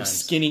the idea of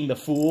skinning the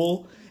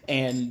fool,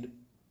 and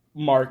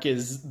Mark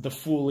is the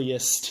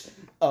fooliest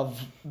of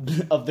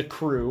the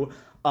crew.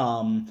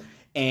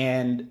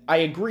 And I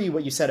agree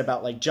what you said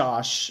about, like,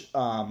 Josh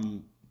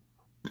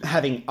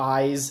having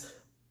eyes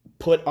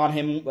put on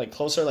him, like,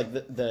 closer. Like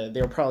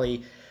they were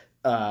probably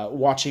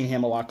watching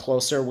him a lot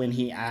closer when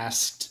he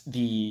asked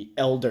the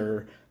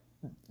elder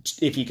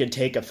if he could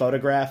take a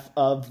photograph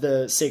of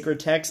the sacred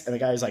text, and the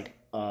guy was like,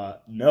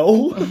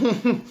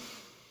 no.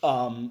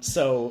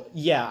 So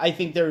yeah, I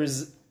think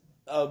there's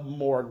a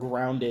more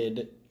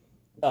grounded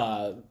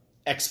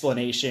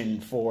explanation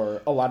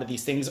for a lot of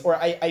these things, or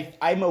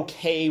I'm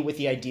okay with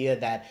the idea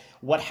that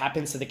what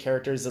happens to the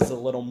characters is a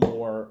little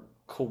more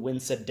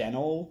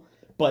coincidental,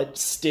 but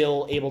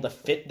still able to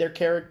fit their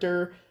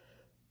character.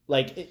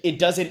 Like, it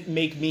doesn't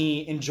make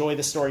me enjoy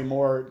the story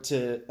more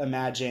to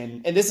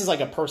imagine, and this is like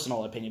a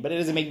personal opinion, but it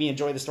doesn't make me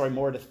enjoy the story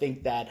more to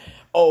think that,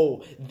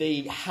 oh,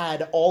 they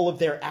had all of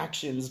their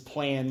actions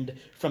planned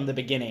from the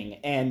beginning.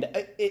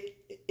 And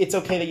it's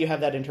okay that you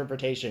have that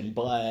interpretation,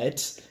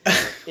 but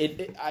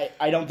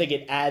I don't think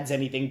it adds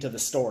anything to the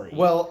story.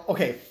 Well,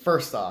 okay,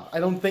 first off, I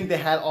don't think they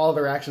had all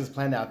their actions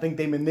planned out. I think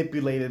they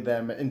manipulated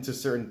them into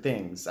certain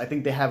things. I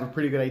think they have a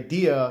pretty good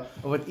idea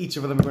of what each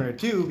of them are going to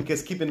do,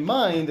 because keep in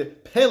mind,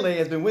 Pele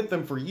has been with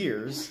them for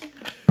years.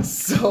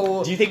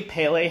 So do you think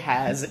Pele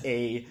has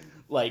a docket?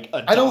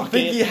 I don't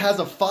think he has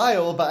a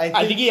file, but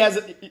I think he has.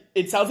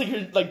 It sounds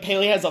like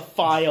Pele has a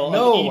file.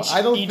 No, of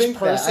I don't each think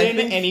person,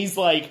 that. And he's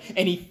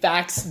and he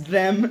faxed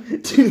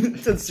them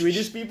to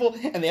Swedish people,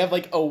 and they have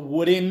like a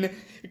wooden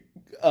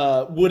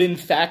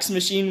fax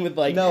machine with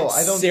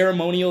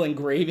ceremonial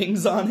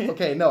engravings on it.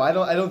 Okay, no, I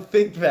don't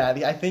think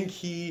that. I think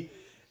he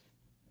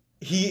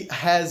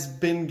has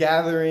been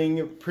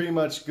gathering pretty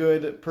much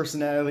good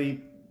personality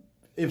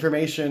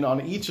information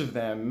on each of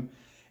them.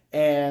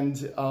 And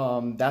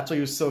that's why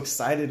he was so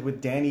excited with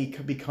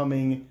Dany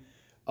becoming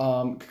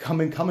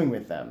coming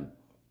with them.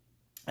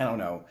 I don't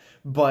know,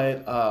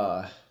 but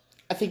I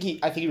think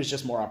he was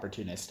just more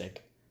opportunistic.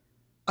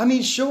 I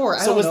mean, sure.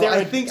 Was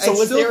there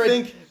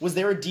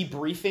a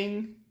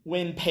debriefing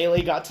when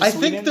Pele got to Sweden?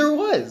 I think there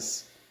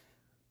was.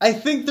 I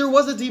think there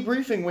was a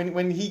debriefing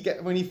when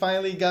he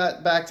finally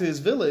got back to his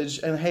village,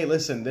 and hey,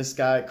 listen, this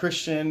guy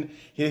Christian,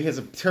 he has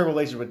a terrible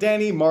relationship with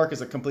Dany. Mark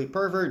is a complete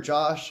pervert.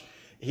 Josh,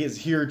 he is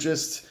here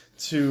just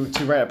to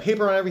write a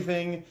paper on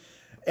everything.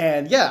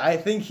 And yeah, I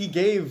think he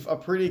gave a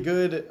pretty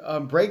good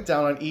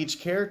breakdown on each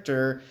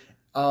character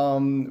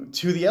to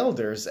the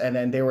elders, and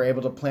then they were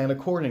able to plan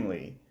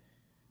accordingly.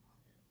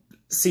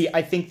 See,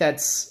 I think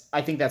that's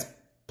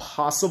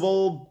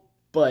possible,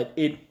 but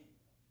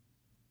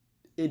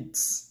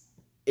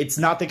it's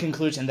not the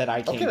conclusion that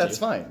I came to. Okay, that's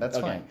fine. That's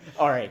fine.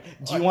 All right.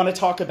 Do you want to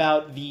talk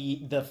about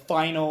the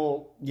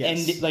final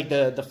end, like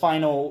the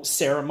final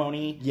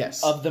ceremony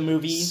of the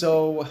movie?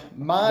 So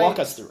walk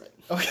us through it.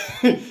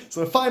 Okay.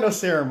 So the final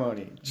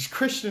ceremony.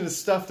 Christian is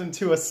stuffed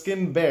into a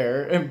skinned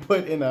bear and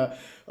put in a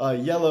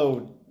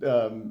yellow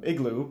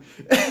igloo,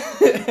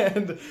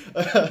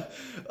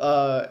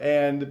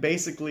 and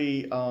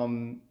basically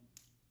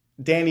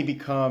Dany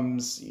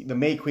becomes the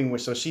May Queen,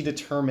 which she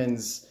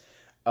determines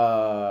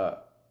one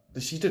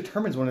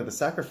of the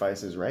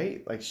sacrifices,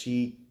 right? Like,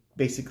 she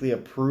basically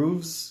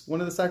approves one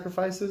of the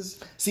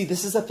sacrifices. See,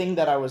 this is a thing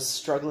that I was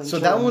struggling. So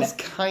that one's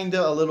kind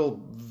of a little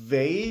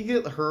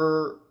vague,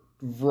 her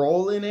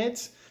role in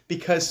it,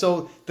 because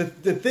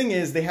the thing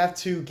is, they have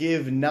to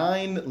give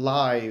 9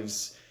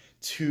 lives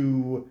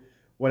to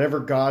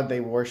whatever god they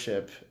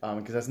worship,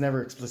 because that's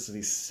never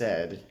explicitly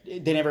said.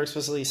 They never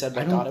explicitly said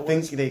what god it was? I don't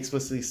think they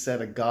explicitly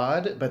said a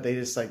god, but they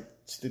just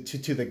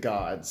to the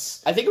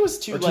gods. I think it was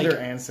to, or to like, their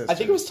ancestors. I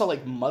think it was to,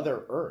 like,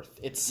 Mother Earth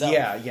itself.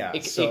 Yeah.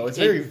 So it's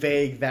very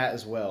vague, that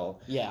as well.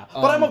 Yeah,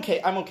 but I'm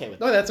okay with that.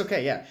 No, that's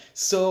okay. Yeah.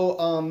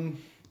 So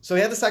so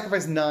they had to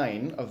sacrifice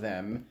 9 of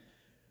them.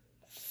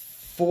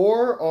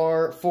 4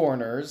 are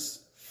foreigners.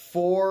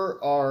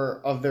 4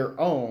 are of their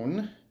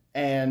own,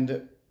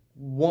 and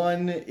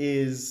 1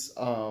 is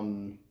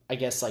I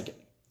guess, like,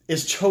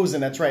 is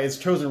chosen. That's right. It's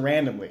chosen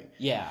randomly.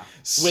 yeah.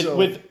 So-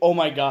 With oh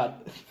my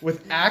god.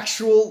 With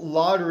actual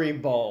lottery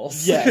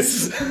balls.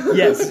 Yes.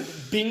 Yes.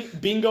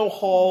 Bingo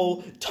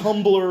hall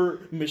tumbler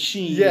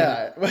machine.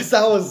 Yeah.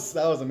 That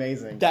was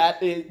amazing.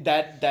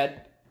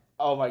 That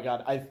oh my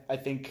god. I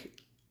think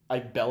I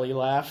belly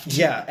laughed.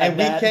 Yeah, and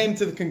we that. came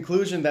to the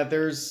conclusion that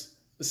there's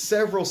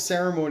several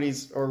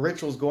ceremonies or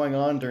rituals going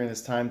on during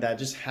this time that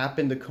just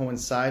happen to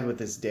coincide with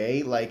this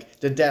day, like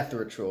the death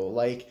ritual,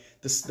 like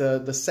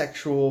the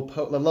sexual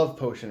the love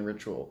potion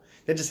ritual.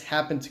 They just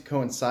happen to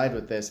coincide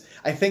with this.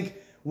 I think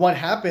one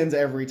happens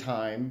every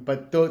time,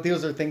 but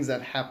those are things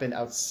that happen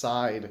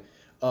outside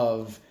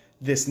of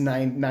this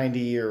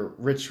 90-year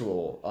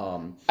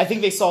ritual. I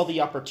think they saw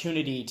the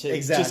opportunity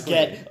to just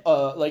get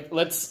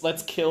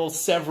let's kill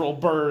several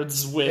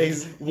birds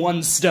with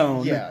one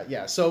stone.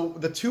 Yeah. So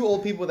the 2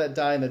 old people that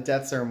die in the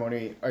death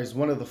ceremony is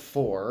one of the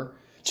 4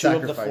 2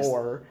 sacrificed. of the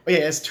 4. Oh, yeah,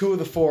 it's 2 of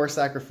the 4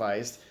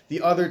 sacrificed.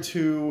 The other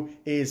 2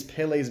 is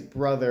Pele's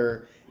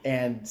brother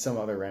and some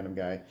other random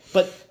guy.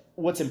 But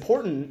what's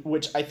important,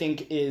 which I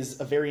think is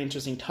a very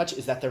interesting touch,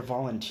 is that they're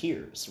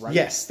volunteers, right?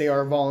 Yes, they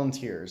are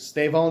volunteers.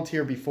 They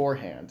volunteer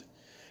beforehand.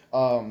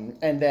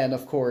 And then,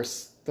 of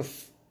course, the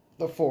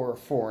 4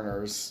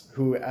 foreigners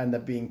who end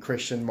up being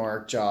Christian,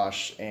 Mark,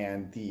 Josh,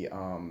 and the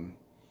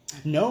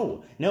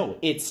No,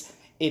 it's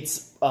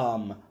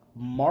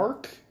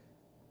Mark,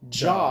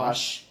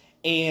 Josh,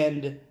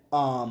 and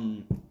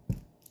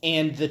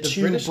the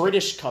 2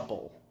 British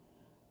couple.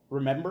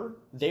 Remember?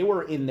 They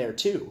were in there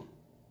too.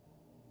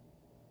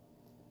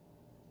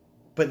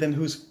 But then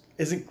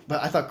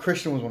but I thought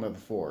Christian was one of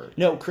the 4.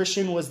 No,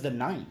 Christian was the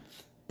 9th.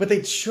 But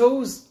they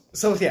chose.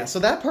 So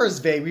that part is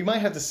vague. We might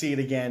have to see it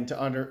again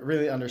to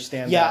really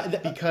understand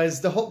that.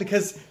 Because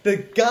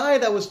the guy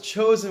that was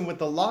chosen with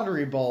the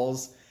lottery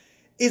balls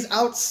is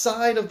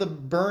outside of the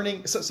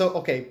burning. So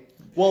okay.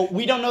 Well,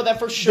 we don't know that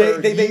for sure.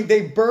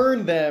 They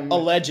burn them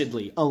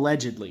allegedly.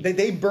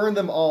 They burn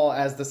them all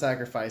as the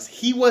sacrifice.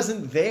 He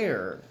wasn't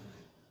there.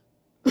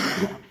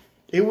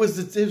 It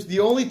was the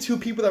only 2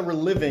 people that were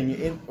living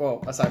in,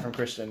 well, aside from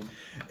Christian,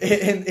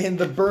 in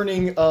the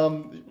burning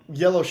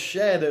yellow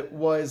shed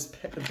was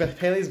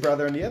Pele's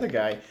brother and the other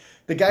guy.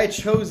 The guy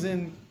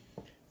chosen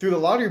through the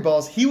lottery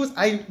balls,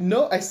 I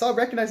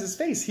recognized his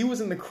face. He was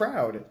in the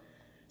crowd.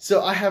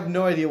 So I have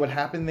no idea what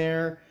happened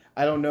there.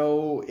 I don't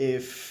know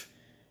if,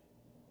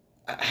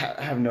 I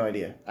have no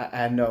idea. I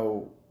had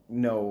no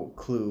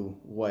clue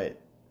what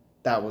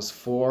that was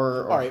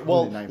for. All right,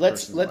 well,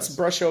 let's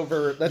brush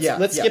over.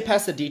 Let's skip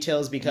past the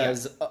details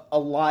because a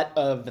lot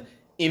of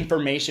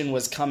information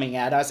was coming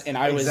at us, and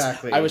I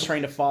was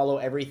trying to follow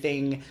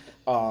everything,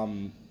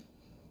 how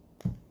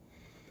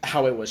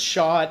it was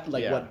shot,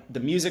 what the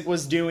music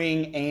was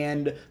doing,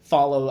 and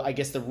follow, I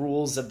guess, the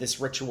rules of this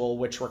ritual,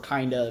 which were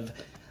kind of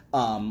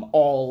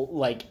all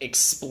like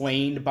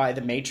explained by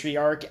the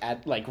matriarch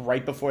at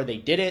right before they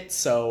did it.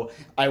 So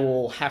I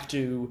will have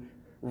to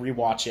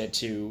rewatch it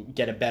to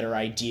get a better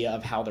idea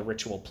of how the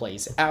ritual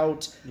plays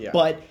out. Yeah.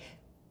 But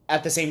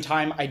at the same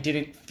time, I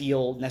didn't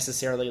feel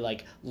necessarily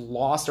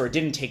lost, or it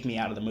didn't take me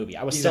out of the movie.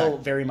 I was still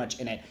very much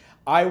in it.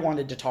 I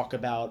wanted to talk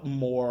about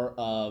more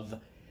of,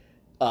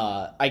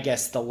 I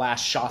guess, the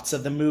last shots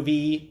of the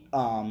movie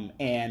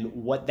and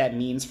what that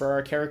means for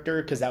our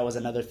character, because that was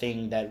another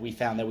thing that we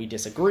found that we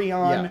disagree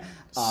on. Yeah.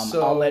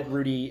 I'll let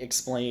Rudy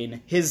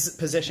explain his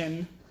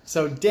position.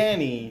 So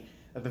Danny,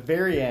 at the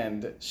very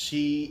end,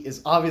 she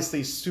is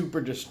obviously super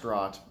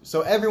distraught.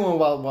 So everyone,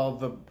 while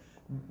the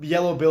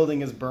yellow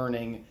building is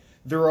burning,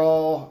 they're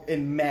all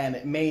in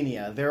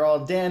mania. They're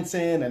all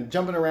dancing and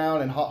jumping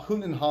around and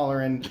hooting and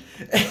hollering.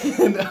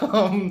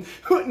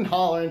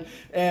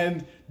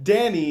 And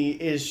Danny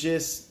is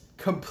just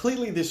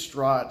completely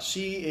distraught.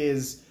 She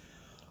is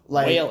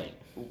wailing.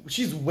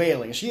 She's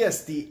wailing. She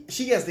has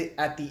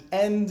at the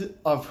end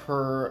of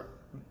her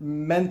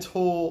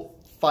mental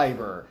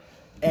fiber.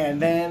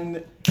 And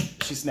then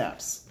she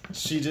snaps.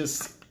 She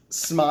just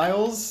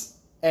smiles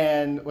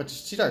and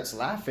she starts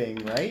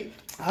laughing, right?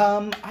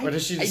 Or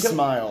does she just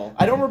smile?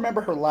 I don't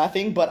remember her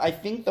laughing, but I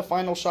think the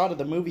final shot of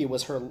the movie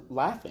was her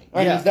laughing.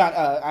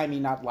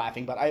 Not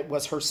laughing, but it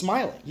was her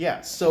smiling.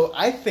 Yeah, so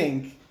I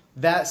think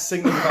that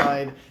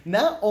signified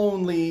not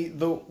only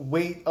the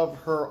weight of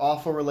her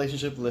awful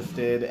relationship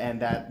lifted,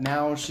 and that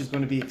now she's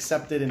going to be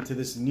accepted into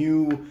this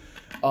new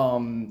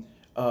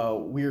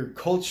weird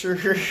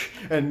culture,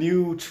 a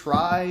new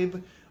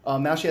tribe.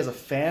 Now she has a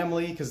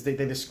family, because they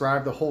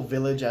describe the whole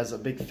village as a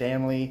big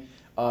family.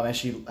 And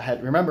she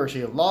had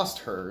lost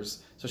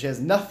hers, so she has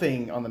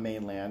nothing on the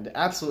mainland,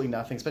 absolutely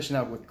nothing, especially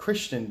now with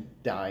Christian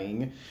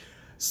dying.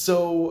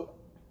 So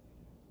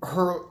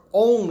her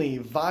only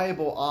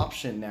viable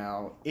option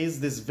now is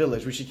this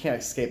village, which she can't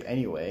escape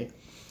anyway.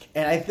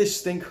 And I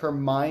just think her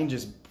mind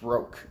just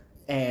broke.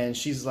 And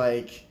she's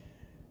like,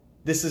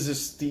 this is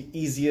just the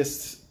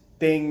easiest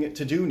thing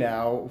to do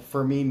now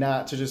for me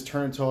not to just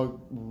turn into a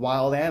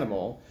wild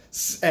animal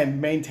and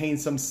maintain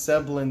some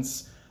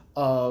semblance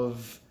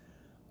of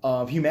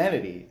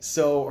humanity.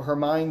 So her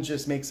mind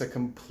just makes a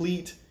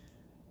complete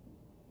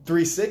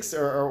 360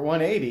 or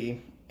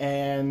 180,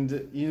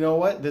 and you know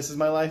what? This is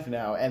my life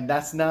now. And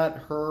that's not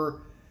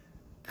her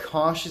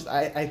cautious.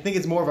 I think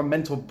it's more of a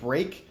mental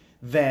break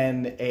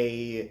than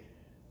a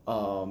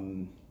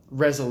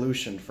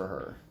resolution for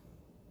her.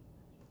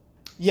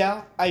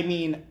 Yeah, I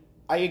mean,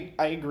 I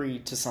agree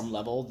to some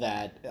level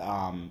that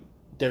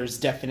there's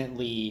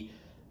definitely,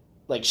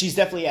 like, she's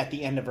definitely at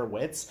the end of her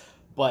wits,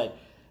 but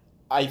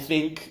I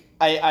think,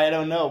 I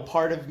don't know,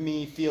 part of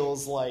me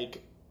feels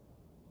like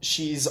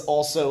she's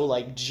also,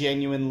 like,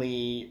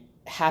 genuinely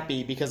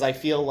happy, because I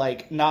feel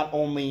like not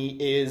only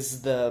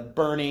is the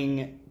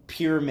burning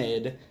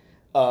pyramid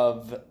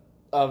of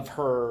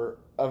her,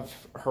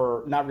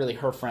 not really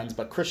her friends,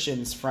 but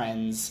Christian's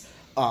friends,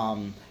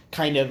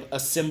 kind of a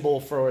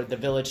symbol for the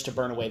village to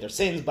burn away their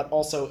sins, but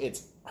also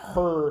it's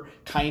her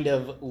kind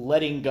of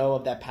letting go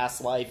of that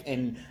past life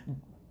and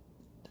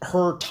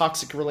her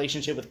toxic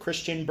relationship with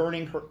Christian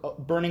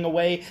burning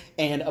away,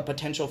 and a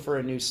potential for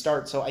a new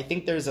start. So I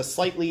think there's a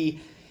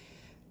slightly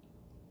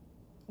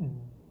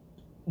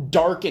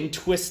dark and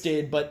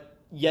twisted, but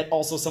yet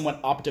also somewhat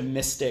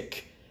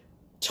optimistic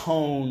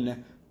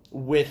tone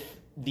with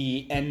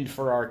the end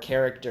for our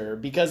character,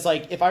 because,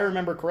 like, if I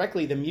remember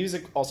correctly, the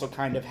music also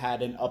kind of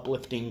had an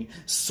uplifting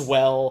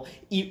swell,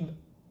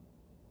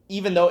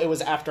 even though it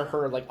was after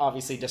her, like,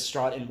 obviously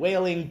distraught and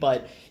wailing.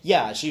 But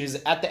yeah, she was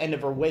at the end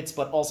of her wits,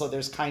 but also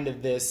there's kind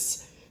of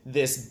this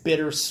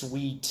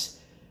bittersweet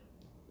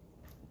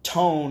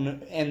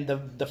tone, and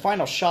the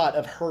final shot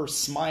of her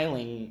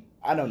smiling,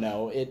 I don't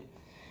know,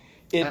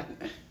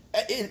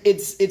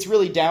 it's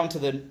really down to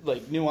the,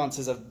 like,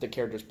 nuances of the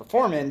character's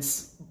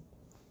performance.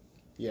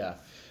 Yeah.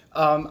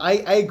 I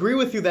agree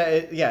with you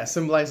that it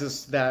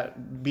symbolizes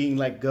that being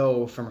let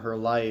go from her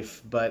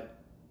life, but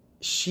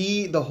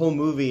the whole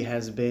movie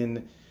has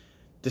been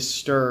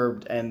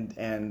disturbed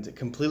and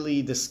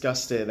completely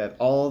disgusted at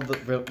all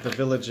the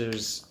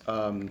villagers'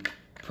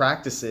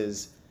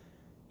 practices.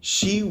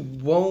 She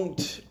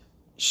wouldn't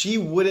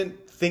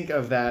think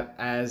of that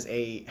as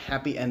a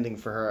happy ending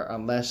for her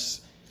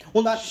unless...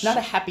 Well, not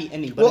a happy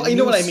ending, but you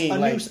know what I mean,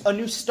 a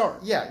new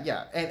start.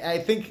 Yeah, and I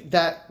think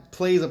that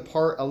plays a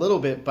part a little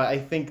bit, but I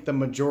think the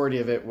majority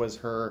of it was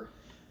her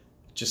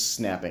just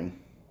snapping.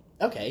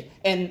 Okay,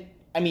 and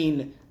I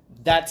mean,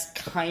 that's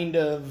kind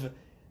of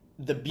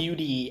the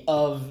beauty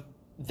of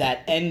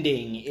that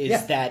ending,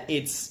 is that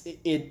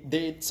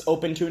it's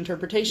open to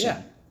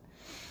interpretation.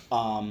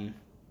 Yeah.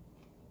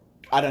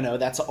 I don't know.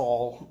 That's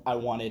all I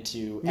wanted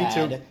to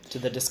add to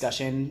the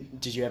discussion.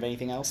 Did you have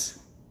anything else?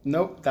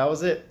 Nope, that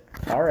was it.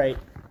 All right.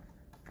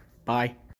 Bye.